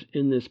carbs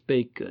in this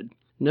baked good.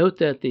 Note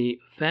that the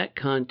fat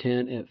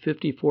content at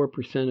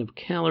 54% of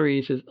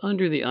calories is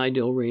under the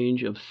ideal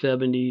range of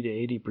 70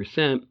 to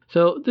 80%,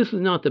 so this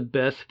is not the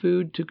best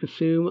food to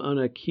consume on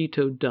a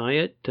keto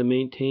diet to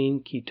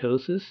maintain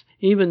ketosis,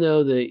 even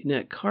though the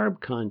net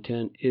carb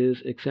content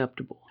is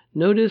acceptable.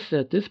 Notice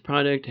that this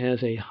product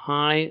has a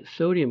high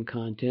sodium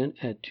content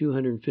at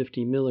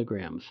 250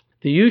 milligrams.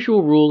 The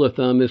usual rule of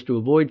thumb is to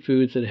avoid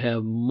foods that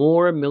have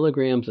more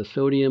milligrams of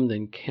sodium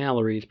than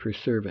calories per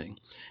serving.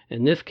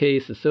 In this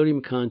case, the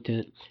sodium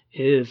content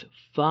is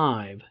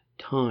 5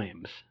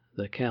 times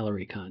the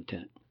calorie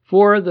content.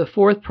 For the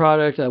 4th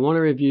product, I want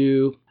to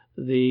review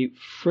the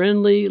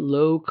Friendly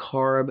Low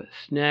Carb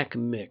Snack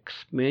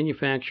Mix,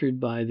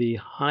 manufactured by the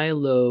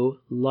High-Low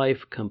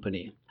Life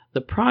Company. The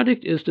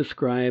product is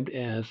described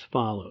as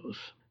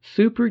follows: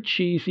 super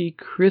cheesy,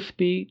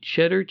 crispy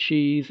cheddar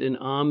cheese and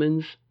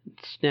almonds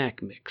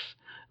snack mix,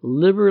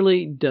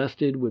 liberally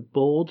dusted with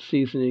bold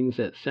seasonings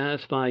that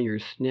satisfy your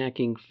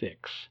snacking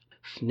fix.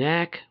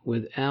 Snack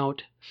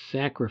without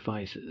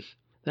sacrifices.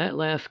 That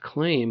last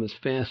claim is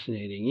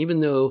fascinating.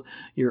 Even though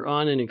you're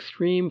on an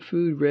extreme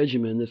food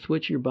regimen that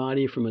switches your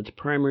body from its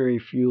primary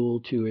fuel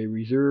to a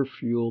reserve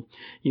fuel,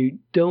 you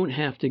don't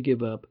have to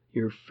give up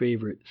your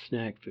favorite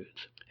snack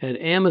foods.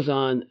 At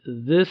Amazon,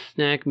 this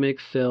snack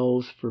mix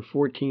sells for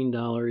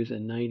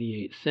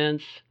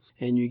 $14.98,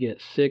 and you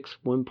get 6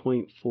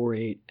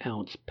 1.48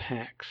 ounce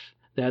packs.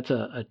 That's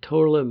a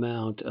total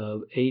amount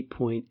of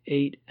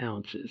 8.8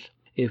 ounces.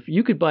 If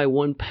you could buy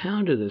 1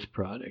 pound of this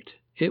product,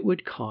 it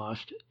would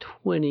cost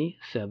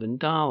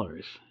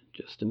 $27.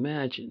 Just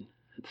imagine.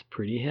 It's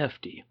pretty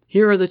hefty.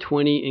 Here are the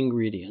 20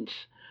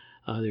 ingredients.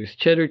 There's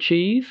cheddar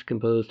cheese,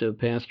 composed of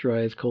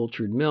pasteurized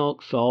cultured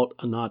milk, salt,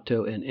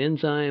 annatto, and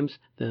enzymes,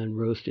 then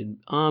roasted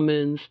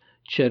almonds,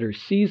 cheddar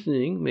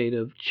seasoning made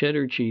of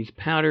cheddar cheese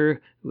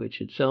powder, which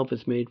itself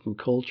is made from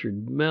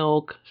cultured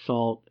milk,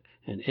 salt,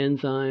 and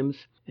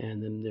enzymes,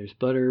 and then there's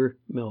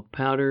buttermilk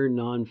powder,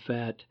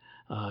 non-fat,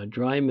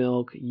 dry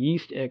milk,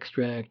 yeast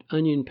extract,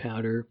 onion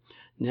powder,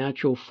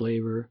 natural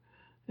flavor,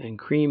 and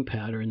cream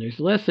powder. And there's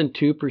less than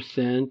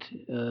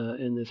 2%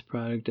 in this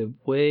product of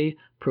whey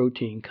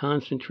protein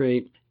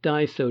concentrate,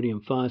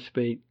 disodium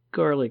phosphate,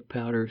 garlic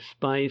powder,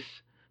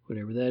 spice,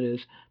 whatever that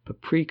is,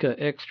 paprika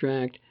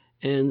extract,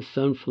 and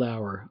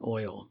sunflower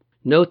oil.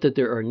 Note that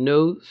there are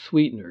no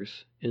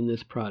sweeteners in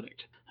this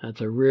product.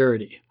 That's a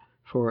rarity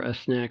for a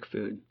snack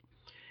food.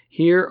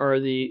 Here are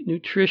the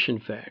nutrition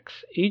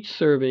facts. Each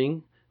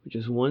serving, which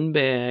is 1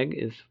 bag,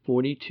 is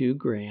 42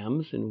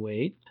 grams in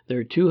weight. There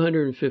are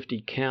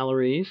 250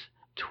 calories,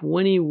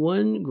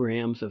 21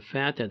 grams of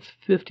fat, that's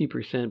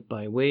 50%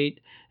 by weight,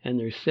 and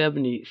there's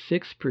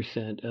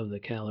 76% of the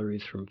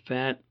calories from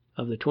fat.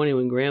 Of the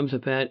 21 grams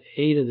of fat,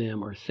 8 of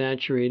them are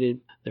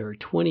saturated. There are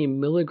 20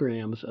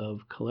 milligrams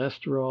of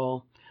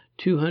cholesterol,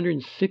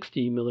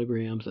 260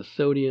 milligrams of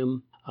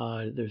sodium.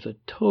 There's a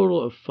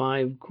total of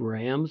 5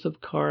 grams of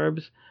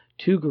carbs.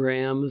 2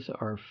 grams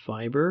are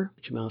fiber,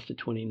 which amounts to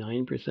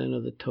 29%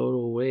 of the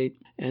total weight.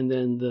 And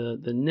then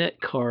the net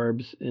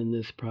carbs in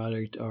this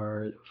product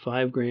are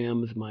 5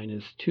 grams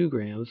minus 2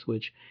 grams,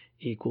 which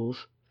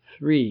equals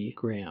 3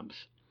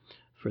 grams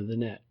for the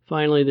net.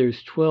 Finally,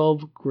 there's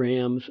 12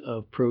 grams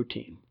of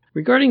protein.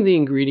 Regarding the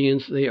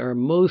ingredients, they are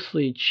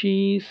mostly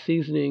cheese,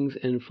 seasonings,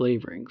 and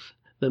flavorings.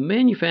 The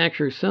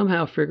manufacturer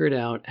somehow figured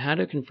out how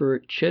to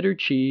convert cheddar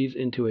cheese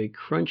into a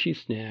crunchy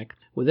snack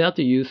without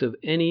the use of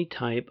any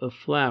type of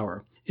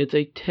flour. It's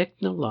a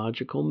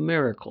technological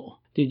miracle.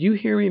 Did you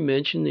hear me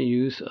mention the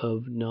use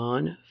of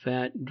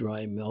non-fat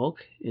dry milk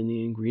in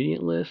the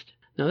ingredient list?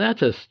 Now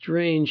that's a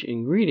strange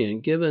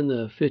ingredient given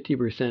the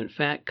 50%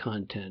 fat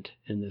content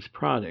in this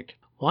product.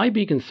 Why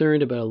be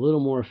concerned about a little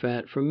more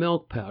fat from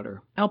milk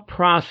powder? How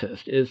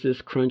processed is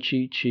this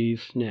crunchy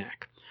cheese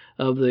snack?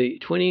 Of the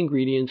 20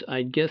 ingredients,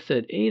 I'd guess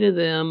that 8 of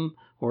them,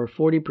 or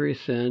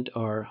 40%,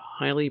 are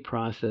highly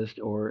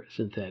processed or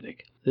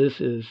synthetic. This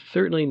is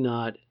certainly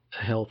not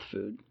a health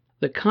food.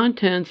 The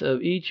contents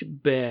of each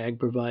bag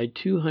provide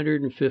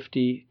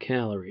 250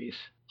 calories.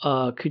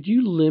 Could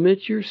you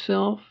limit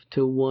yourself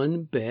to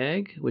one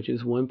bag, which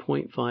is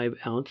 1.5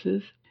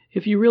 ounces?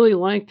 If you really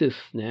like this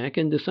snack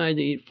and decide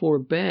to eat 4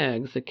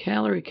 bags, the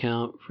calorie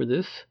count for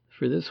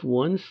this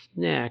one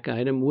snack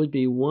item would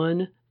be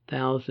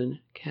 1,000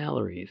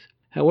 calories.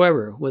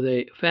 However, with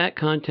a fat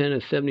content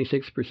of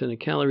 76% of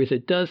calories,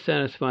 it does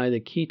satisfy the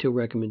keto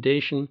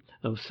recommendation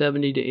of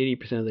 70 to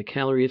 80% of the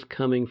calories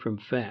coming from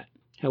fat.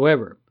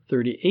 However,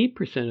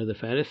 38% of the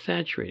fat is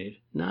saturated,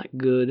 not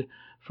good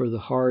for the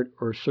heart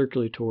or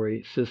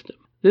circulatory system.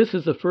 This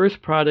is the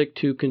first product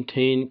to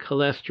contain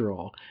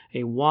cholesterol,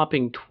 a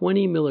whopping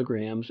 20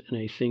 milligrams in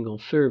a single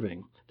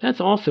serving.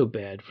 That's also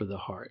bad for the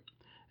heart.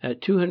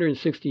 At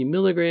 260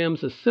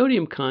 milligrams, the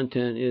sodium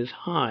content is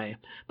high,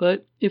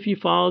 but if you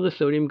follow the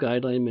sodium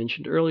guideline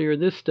mentioned earlier,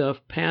 this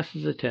stuff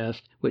passes the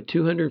test with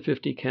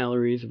 250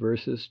 calories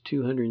versus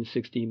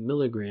 260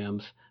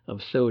 milligrams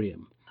of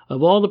sodium.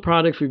 Of all the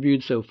products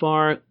reviewed so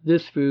far,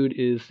 this food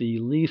is the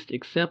least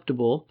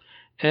acceptable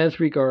as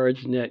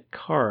regards net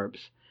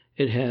carbs.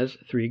 It has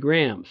 3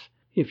 grams.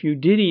 If you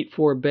did eat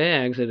 4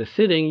 bags at a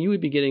sitting, you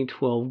would be getting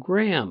 12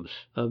 grams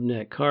of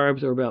net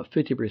carbs, or about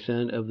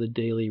 50% of the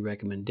daily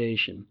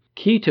recommendation.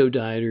 Keto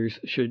dieters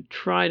should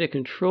try to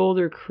control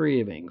their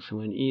cravings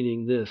when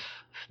eating this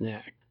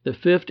snack. The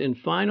fifth and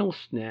final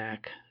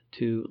snack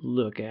to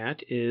look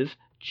at is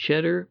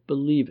Cheddar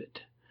Believe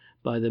It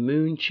by the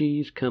Moon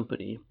Cheese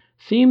Company.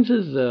 Seems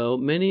as though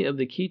many of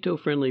the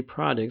keto-friendly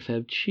products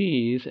have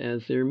cheese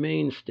as their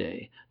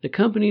mainstay. The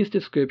company's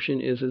description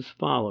is as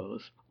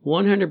follows: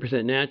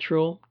 100%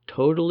 natural,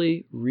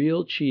 totally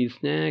real cheese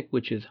snack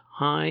which is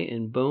high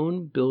in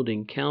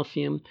bone-building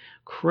calcium,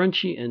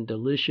 crunchy and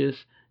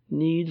delicious,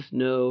 needs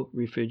no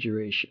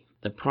refrigeration.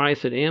 The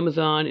price at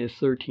Amazon is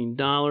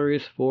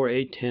 $13 for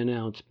a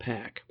 10-ounce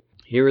pack.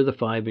 Here are the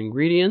 5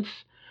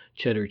 ingredients: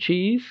 cheddar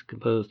cheese,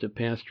 composed of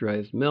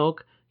pasteurized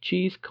milk,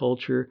 cheese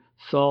culture,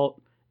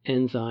 salt,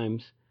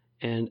 enzymes,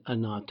 and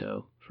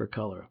annatto for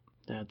color.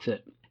 That's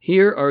it.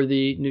 Here are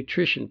the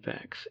nutrition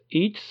facts.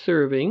 Each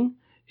serving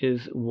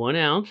is 1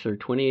 ounce or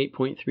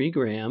 28.3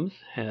 grams,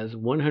 has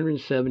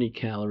 170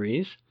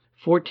 calories,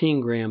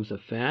 14 grams of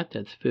fat,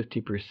 that's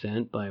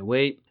 50% by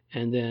weight,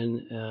 and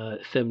then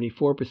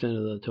 74%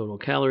 of the total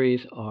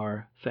calories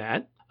are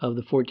fat. Of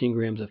the 14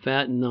 grams of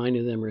fat, 9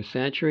 of them are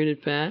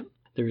saturated fat.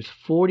 There's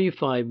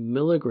 45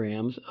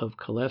 milligrams of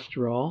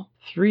cholesterol,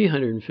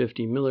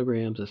 350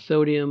 milligrams of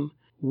sodium,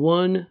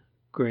 1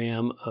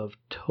 gram of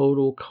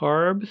total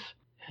carbs,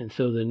 and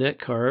so the net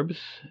carbs,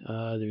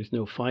 there's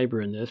no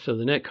fiber in this, so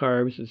the net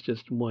carbs is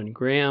just 1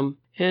 gram,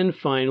 and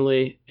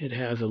finally it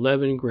has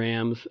 11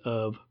 grams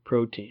of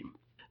protein.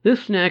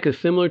 This snack is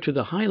similar to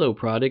the Hilo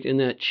product in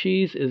that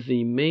cheese is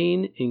the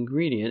main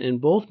ingredient, and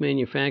both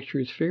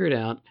manufacturers figured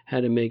out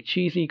how to make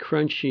cheesy,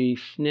 crunchy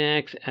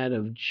snacks out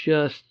of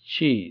just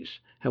cheese.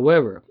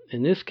 However,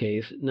 in this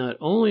case, not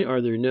only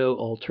are there no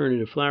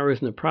alternative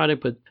flours in the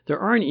product, but there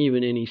aren't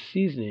even any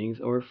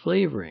seasonings or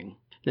flavoring.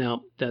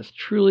 Now, that's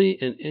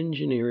truly an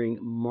engineering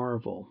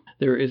marvel.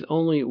 There is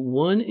only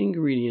one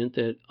ingredient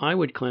that I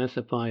would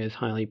classify as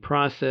highly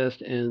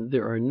processed, and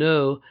there are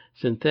no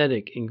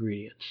synthetic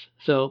ingredients.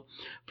 So,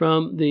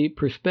 from the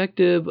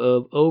perspective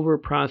of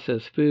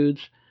over-processed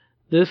foods,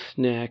 this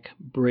snack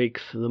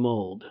breaks the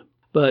mold.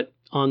 But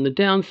on the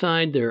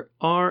downside, there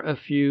are a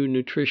few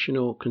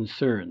nutritional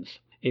concerns.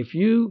 If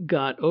you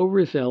got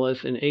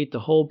overzealous and ate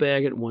the whole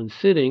bag at one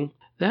sitting,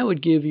 that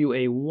would give you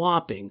a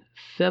whopping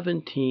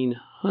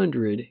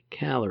 1,700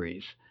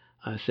 calories.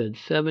 I said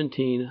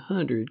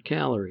 1,700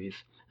 calories.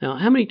 Now,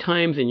 how many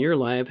times in your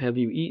life have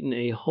you eaten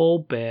a whole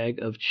bag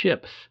of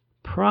chips?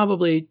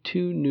 Probably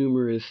too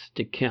numerous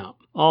to count.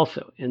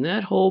 Also, in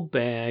that whole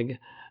bag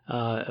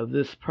of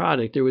this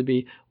product, there would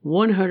be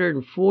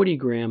 140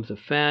 grams of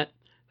fat,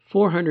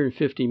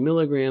 450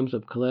 milligrams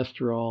of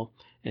cholesterol,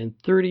 and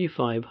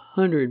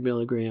 3,500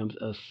 milligrams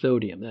of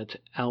sodium. That's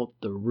out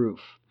the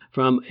roof.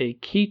 From a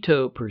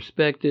keto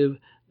perspective,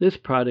 this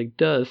product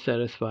does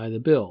satisfy the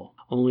bill.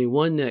 Only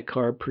 1 net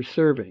carb per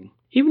serving.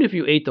 Even if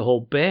you ate the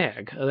whole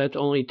bag, that's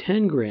only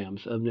 10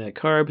 grams of net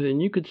carbs,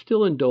 and you could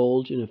still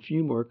indulge in a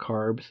few more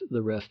carbs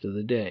the rest of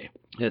the day.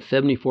 At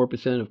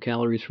 74% of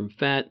calories from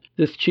fat,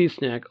 this cheese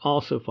snack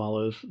also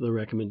follows the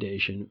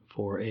recommendation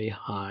for a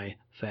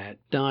high-fat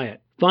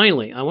diet.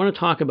 Finally, I want to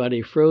talk about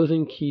a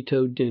frozen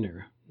keto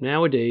dinner.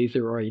 Nowadays,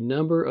 there are a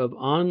number of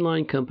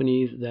online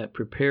companies that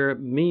prepare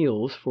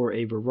meals for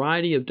a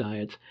variety of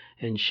diets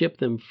and ship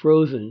them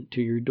frozen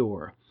to your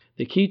door.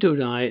 The keto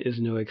diet is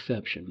no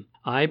exception.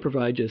 I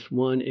provide just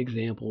one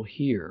example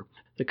here.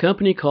 The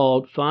company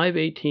called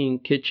 518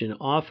 Kitchen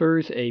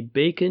offers a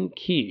bacon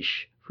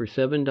quiche for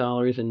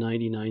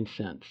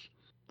 $7.99.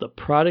 The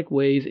product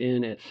weighs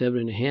in at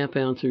 7.5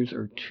 ounces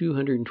or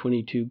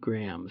 222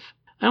 grams.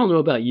 I don't know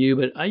about you,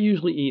 but I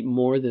usually eat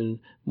more than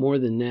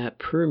that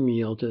per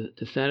meal to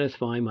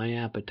satisfy my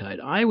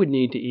appetite. I would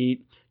need to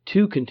eat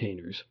 2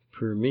 containers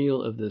per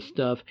meal of this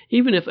stuff,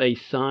 even if a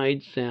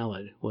side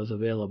salad was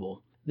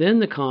available. Then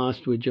the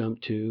cost would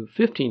jump to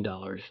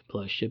 $15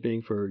 plus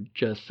shipping for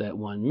just that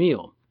one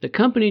meal. The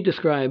company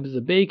describes the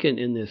bacon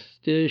in this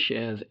dish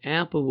as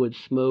applewood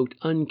smoked,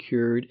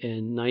 uncured,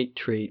 and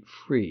nitrate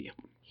free.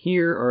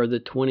 Here are the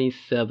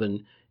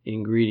 27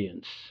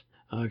 ingredients.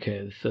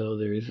 Okay, so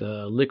there's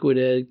liquid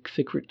egg,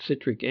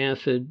 citric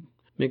acid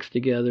mixed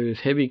together.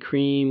 There's heavy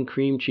cream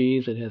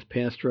cheese that has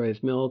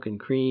pasteurized milk and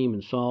cream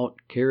and salt,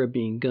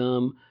 carabine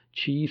gum,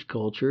 cheese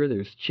culture.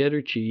 There's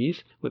cheddar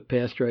cheese with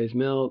pasteurized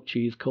milk,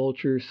 cheese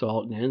culture,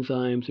 salt, and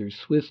enzymes. There's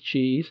Swiss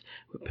cheese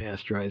with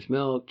pasteurized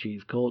milk,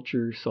 cheese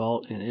culture,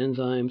 salt, and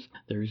enzymes.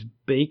 There's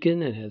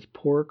bacon that has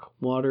pork,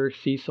 water,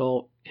 sea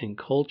salt, and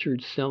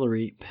cultured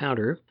celery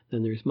powder.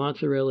 Then there's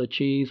mozzarella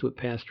cheese with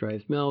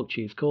pasteurized milk,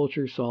 cheese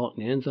culture, salt,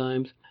 and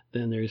enzymes.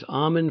 Then there's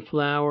almond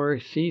flour,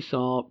 sea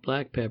salt,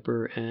 black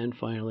pepper, and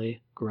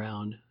finally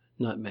ground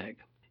nutmeg.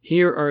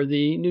 Here are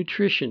the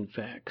nutrition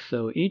facts.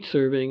 So each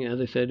serving,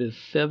 as I said, is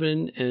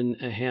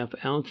 7.5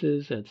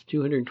 ounces. That's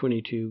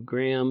 222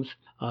 grams.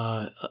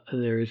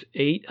 There's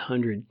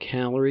 800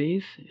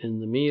 calories in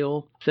the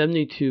meal,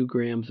 72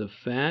 grams of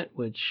fat,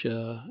 which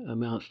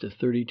amounts to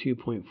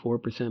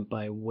 32.4%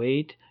 by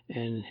weight,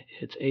 and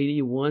it's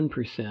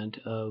 81%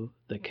 of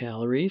the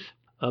calories.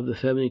 Of the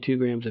 72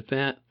 grams of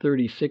fat,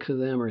 36 of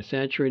them are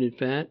saturated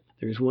fat.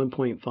 There's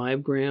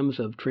 1.5 grams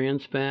of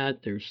trans fat.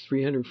 There's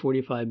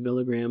 345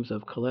 milligrams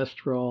of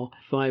cholesterol,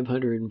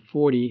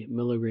 540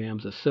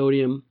 milligrams of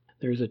sodium.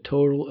 There's a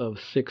total of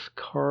 6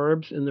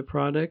 carbs in the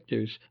product.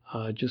 There's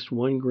just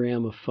 1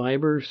 gram of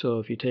fiber. So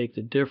if you take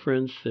the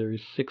difference,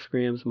 there's 6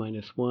 grams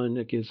minus 1.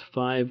 That gives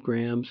 5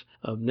 grams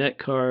of net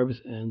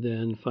carbs. And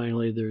then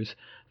finally, there's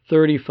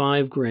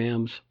 35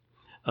 grams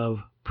of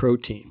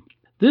protein.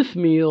 This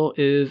meal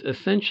is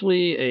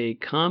essentially a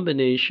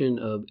combination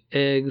of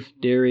eggs,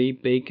 dairy,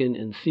 bacon,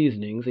 and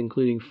seasonings,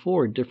 including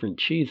 4 different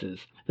cheeses.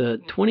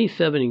 The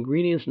 27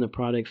 ingredients in the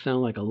product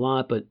sound like a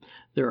lot, but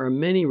there are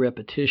many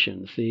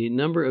repetitions. The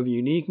number of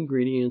unique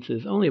ingredients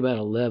is only about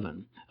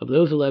 11. Of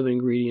those 11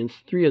 ingredients,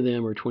 3 of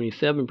them, or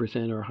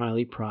 27%, are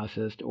highly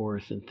processed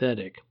or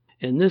synthetic.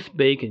 In this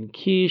bacon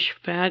quiche,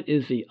 fat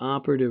is the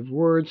operative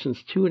word,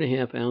 since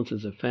 2.5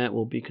 ounces of fat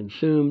will be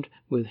consumed,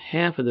 with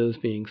half of those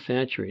being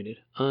saturated,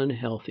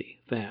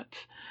 unhealthy fats.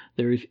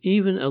 There is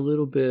even a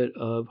little bit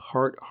of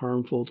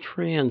heart-harmful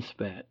trans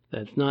fat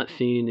that's not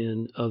seen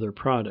in other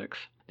products.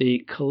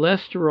 The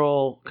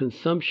cholesterol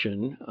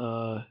consumption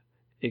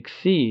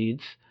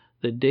exceeds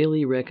the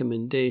daily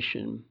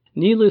recommendation.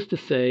 Needless to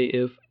say,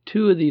 if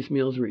 2 of these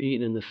meals were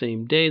eaten in the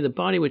same day, the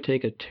body would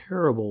take a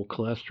terrible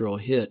cholesterol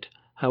hit.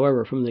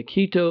 However, from the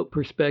keto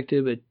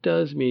perspective, it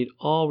does meet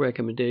all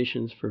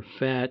recommendations for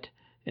fat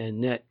and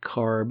net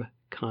carb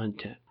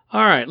content.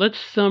 All right, let's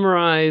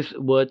summarize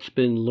what's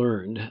been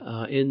learned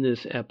in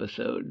this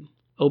episode.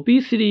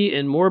 Obesity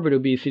and morbid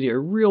obesity are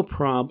real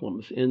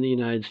problems in the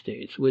United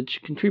States,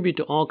 which contribute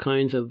to all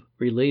kinds of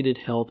related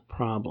health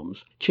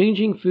problems.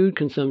 Changing food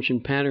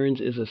consumption patterns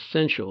is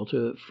essential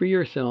to free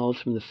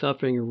ourselves from the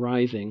suffering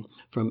arising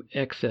from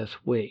excess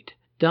weight.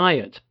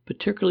 Diets,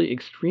 particularly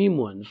extreme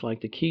ones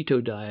like the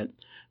keto diet,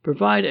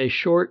 provide a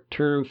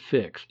short-term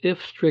fix if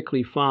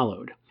strictly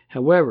followed.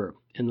 However,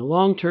 in the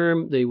long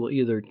term, they will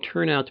either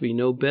turn out to be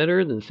no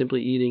better than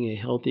simply eating a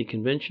healthy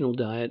conventional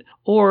diet,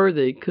 or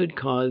they could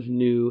cause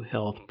new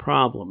health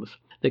problems.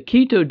 The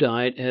keto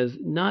diet has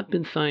not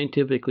been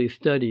scientifically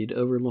studied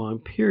over long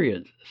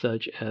periods,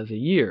 such as a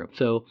year,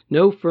 so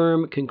no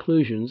firm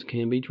conclusions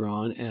can be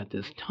drawn at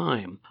this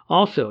time.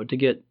 Also, to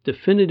get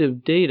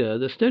definitive data,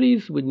 the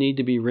studies would need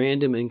to be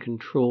random and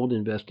controlled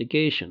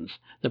investigations.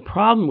 The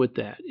problem with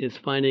that is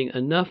finding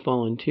enough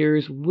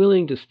volunteers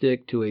willing to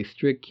stick to a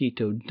strict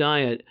keto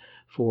diet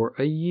for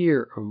a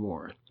year or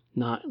more.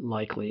 Not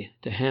likely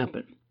to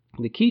happen.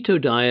 The keto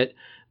diet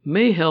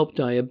may help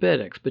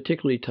diabetics,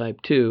 particularly type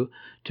 2,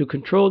 to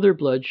control their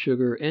blood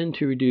sugar and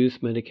to reduce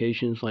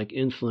medications like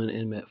insulin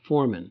and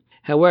metformin.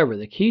 However,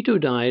 the keto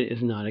diet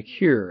is not a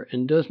cure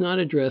and does not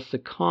address the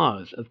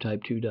cause of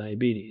type 2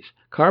 diabetes.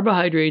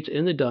 Carbohydrates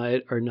in the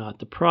diet are not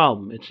the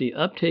problem. It's the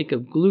uptake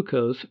of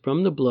glucose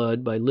from the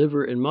blood by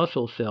liver and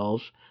muscle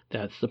cells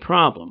that's the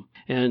problem.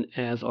 And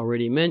as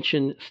already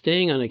mentioned,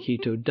 staying on a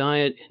keto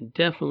diet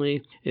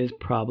indefinitely is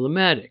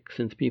problematic,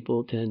 since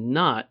people tend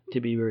not to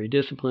be very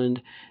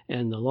disciplined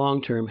and the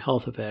long-term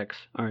health effects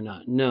are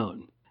not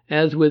known.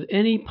 As with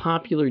any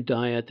popular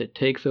diet that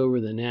takes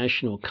over the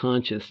national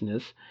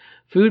consciousness,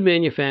 food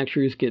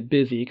manufacturers get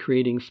busy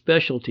creating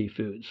specialty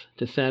foods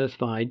to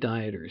satisfy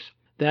dieters.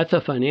 That's a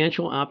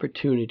financial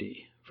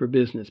opportunity for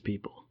business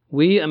people.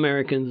 We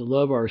Americans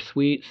love our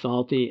sweet,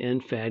 salty,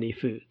 and fatty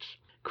foods.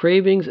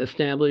 Cravings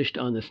established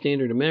on the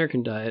standard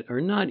American diet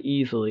are not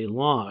easily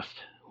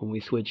lost. when we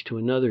switch to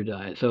another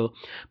diet. So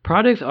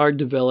products are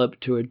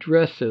developed to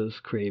address those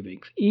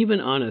cravings,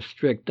 even on a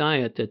strict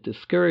diet that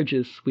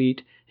discourages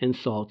sweet and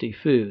salty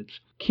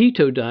foods.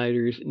 Keto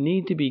dieters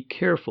need to be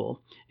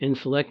careful in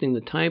selecting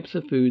the types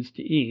of foods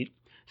to eat,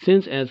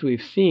 since, as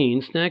we've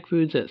seen, snack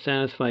foods that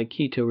satisfy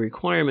keto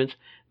requirements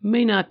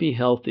may not be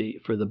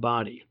healthy for the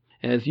body.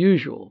 As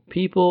usual,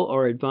 people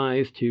are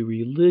advised to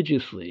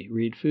religiously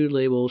read food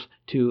labels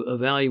to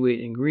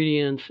evaluate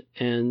ingredients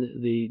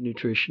and the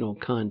nutritional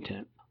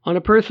content. On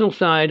a personal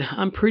side,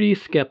 I'm pretty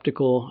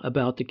skeptical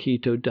about the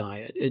keto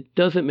diet. It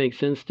doesn't make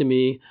sense to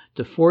me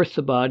to force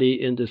the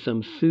body into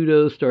some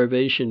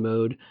pseudo-starvation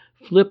mode,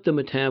 flip the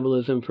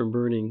metabolism from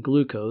burning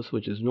glucose,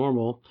 which is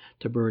normal,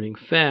 to burning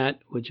fat,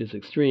 which is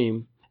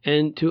extreme,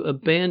 and to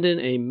abandon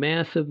a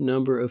massive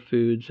number of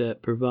foods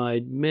that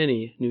provide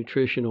many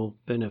nutritional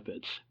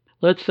benefits.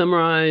 Let's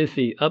summarize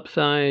the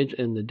upsides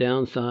and the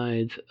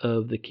downsides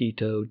of the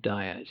keto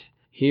diet.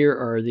 Here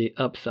are the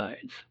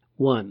upsides.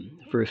 1.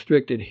 For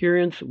strict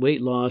adherence,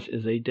 weight loss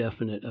is a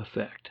definite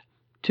effect.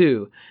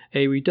 2.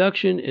 A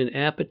reduction in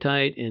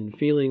appetite and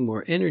feeling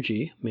more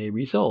energy may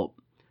result.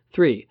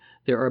 3.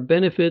 There are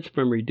benefits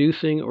from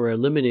reducing or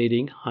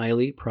eliminating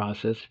highly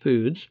processed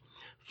foods.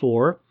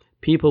 4.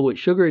 People with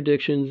sugar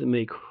addictions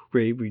may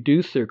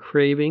reduce their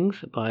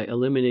cravings by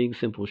eliminating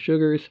simple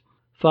sugars.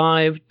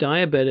 5.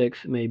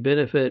 Diabetics may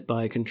benefit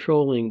by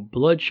controlling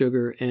blood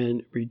sugar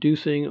and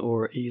reducing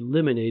or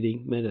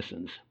eliminating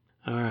medicines.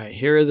 All right,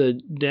 here are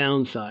the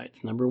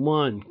downsides. Number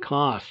 1,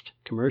 cost.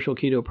 Commercial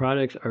keto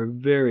products are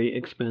very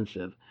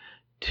expensive.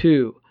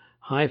 2.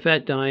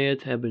 High-fat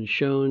diets have been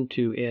shown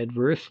to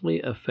adversely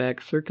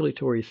affect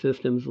circulatory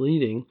systems,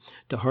 leading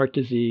to heart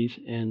disease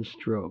and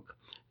stroke.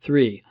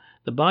 3.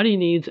 The body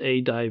needs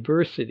a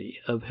diversity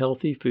of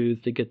healthy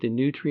foods to get the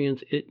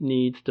nutrients it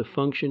needs to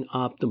function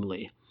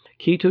optimally.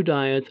 Keto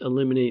diets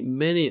eliminate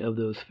many of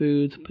those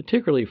foods,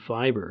 particularly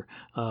fiber,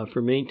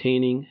 for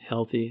maintaining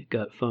healthy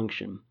gut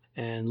function.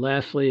 And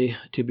lastly,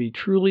 to be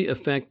truly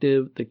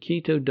effective, the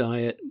keto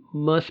diet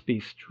must be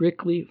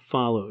strictly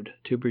followed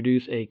to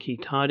produce a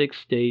ketotic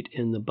state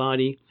in the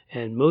body,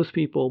 and most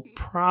people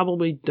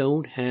probably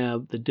don't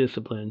have the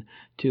discipline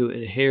to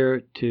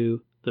adhere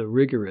to the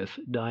rigorous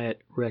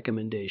diet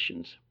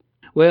recommendations.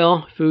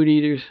 Well, food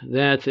eaters,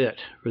 that's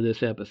it for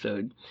this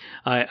episode.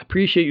 I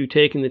appreciate you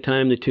taking the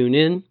time to tune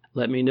in.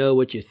 Let me know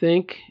what you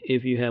think.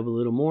 If you have a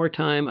little more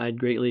time, I'd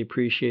greatly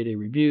appreciate a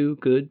review,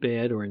 good,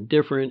 bad, or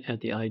indifferent, at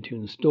the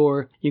iTunes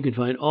Store. You can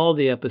find all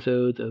the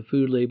episodes of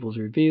Food Labels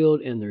Revealed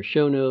and their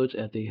show notes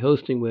at the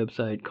hosting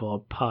website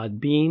called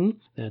Podbean.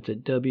 That's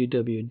at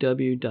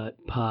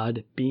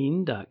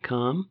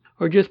www.podbean.com,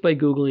 or just by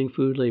Googling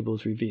Food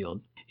Labels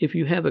Revealed. If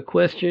you have a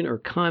question or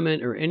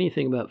comment or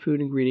anything about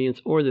food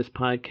ingredients or this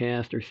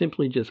podcast, or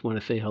simply just want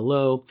to say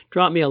hello,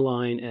 drop me a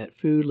line at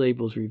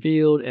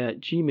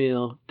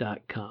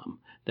foodlabelsrevealed@gmail.com.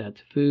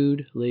 That's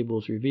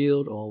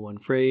foodlabelsrevealed, all one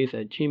phrase,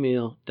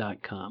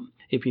 @gmail.com.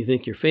 If you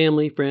think your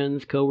family,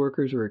 friends,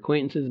 coworkers, or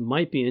acquaintances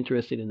might be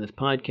interested in this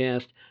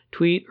podcast,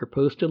 tweet or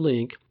post a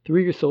link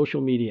through your social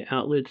media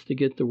outlets to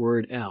get the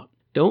word out.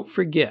 Don't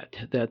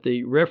forget that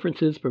the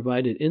references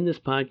provided in this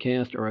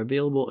podcast are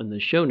available in the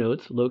show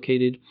notes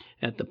located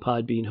at the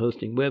Podbean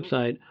hosting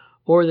website,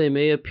 or they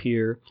may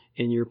appear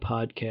in your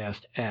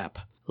podcast app.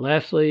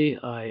 Lastly,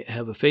 I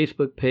have a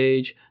Facebook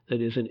page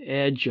that is an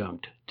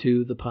adjunct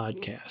to the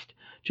podcast.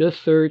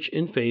 Just search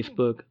in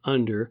Facebook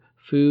under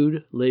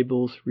Food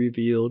Labels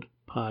Revealed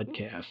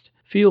Podcast.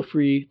 Feel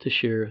free to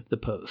share the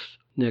posts.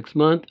 Next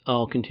month,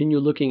 I'll continue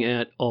looking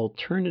at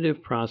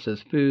alternative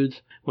processed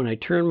foods when I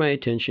turn my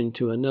attention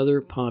to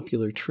another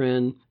popular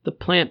trend, the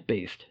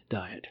plant-based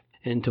diet.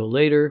 Until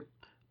later,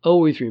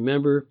 always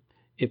remember,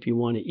 if you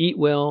want to eat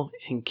well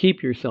and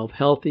keep yourself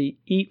healthy,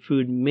 eat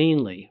food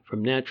mainly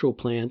from natural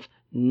plants,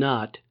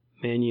 not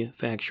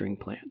manufacturing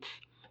plants.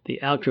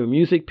 The outro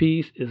music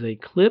piece is a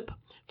clip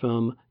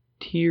from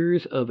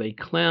Tears of a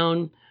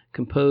Clown,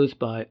 composed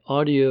by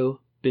Audio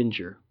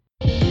Binger.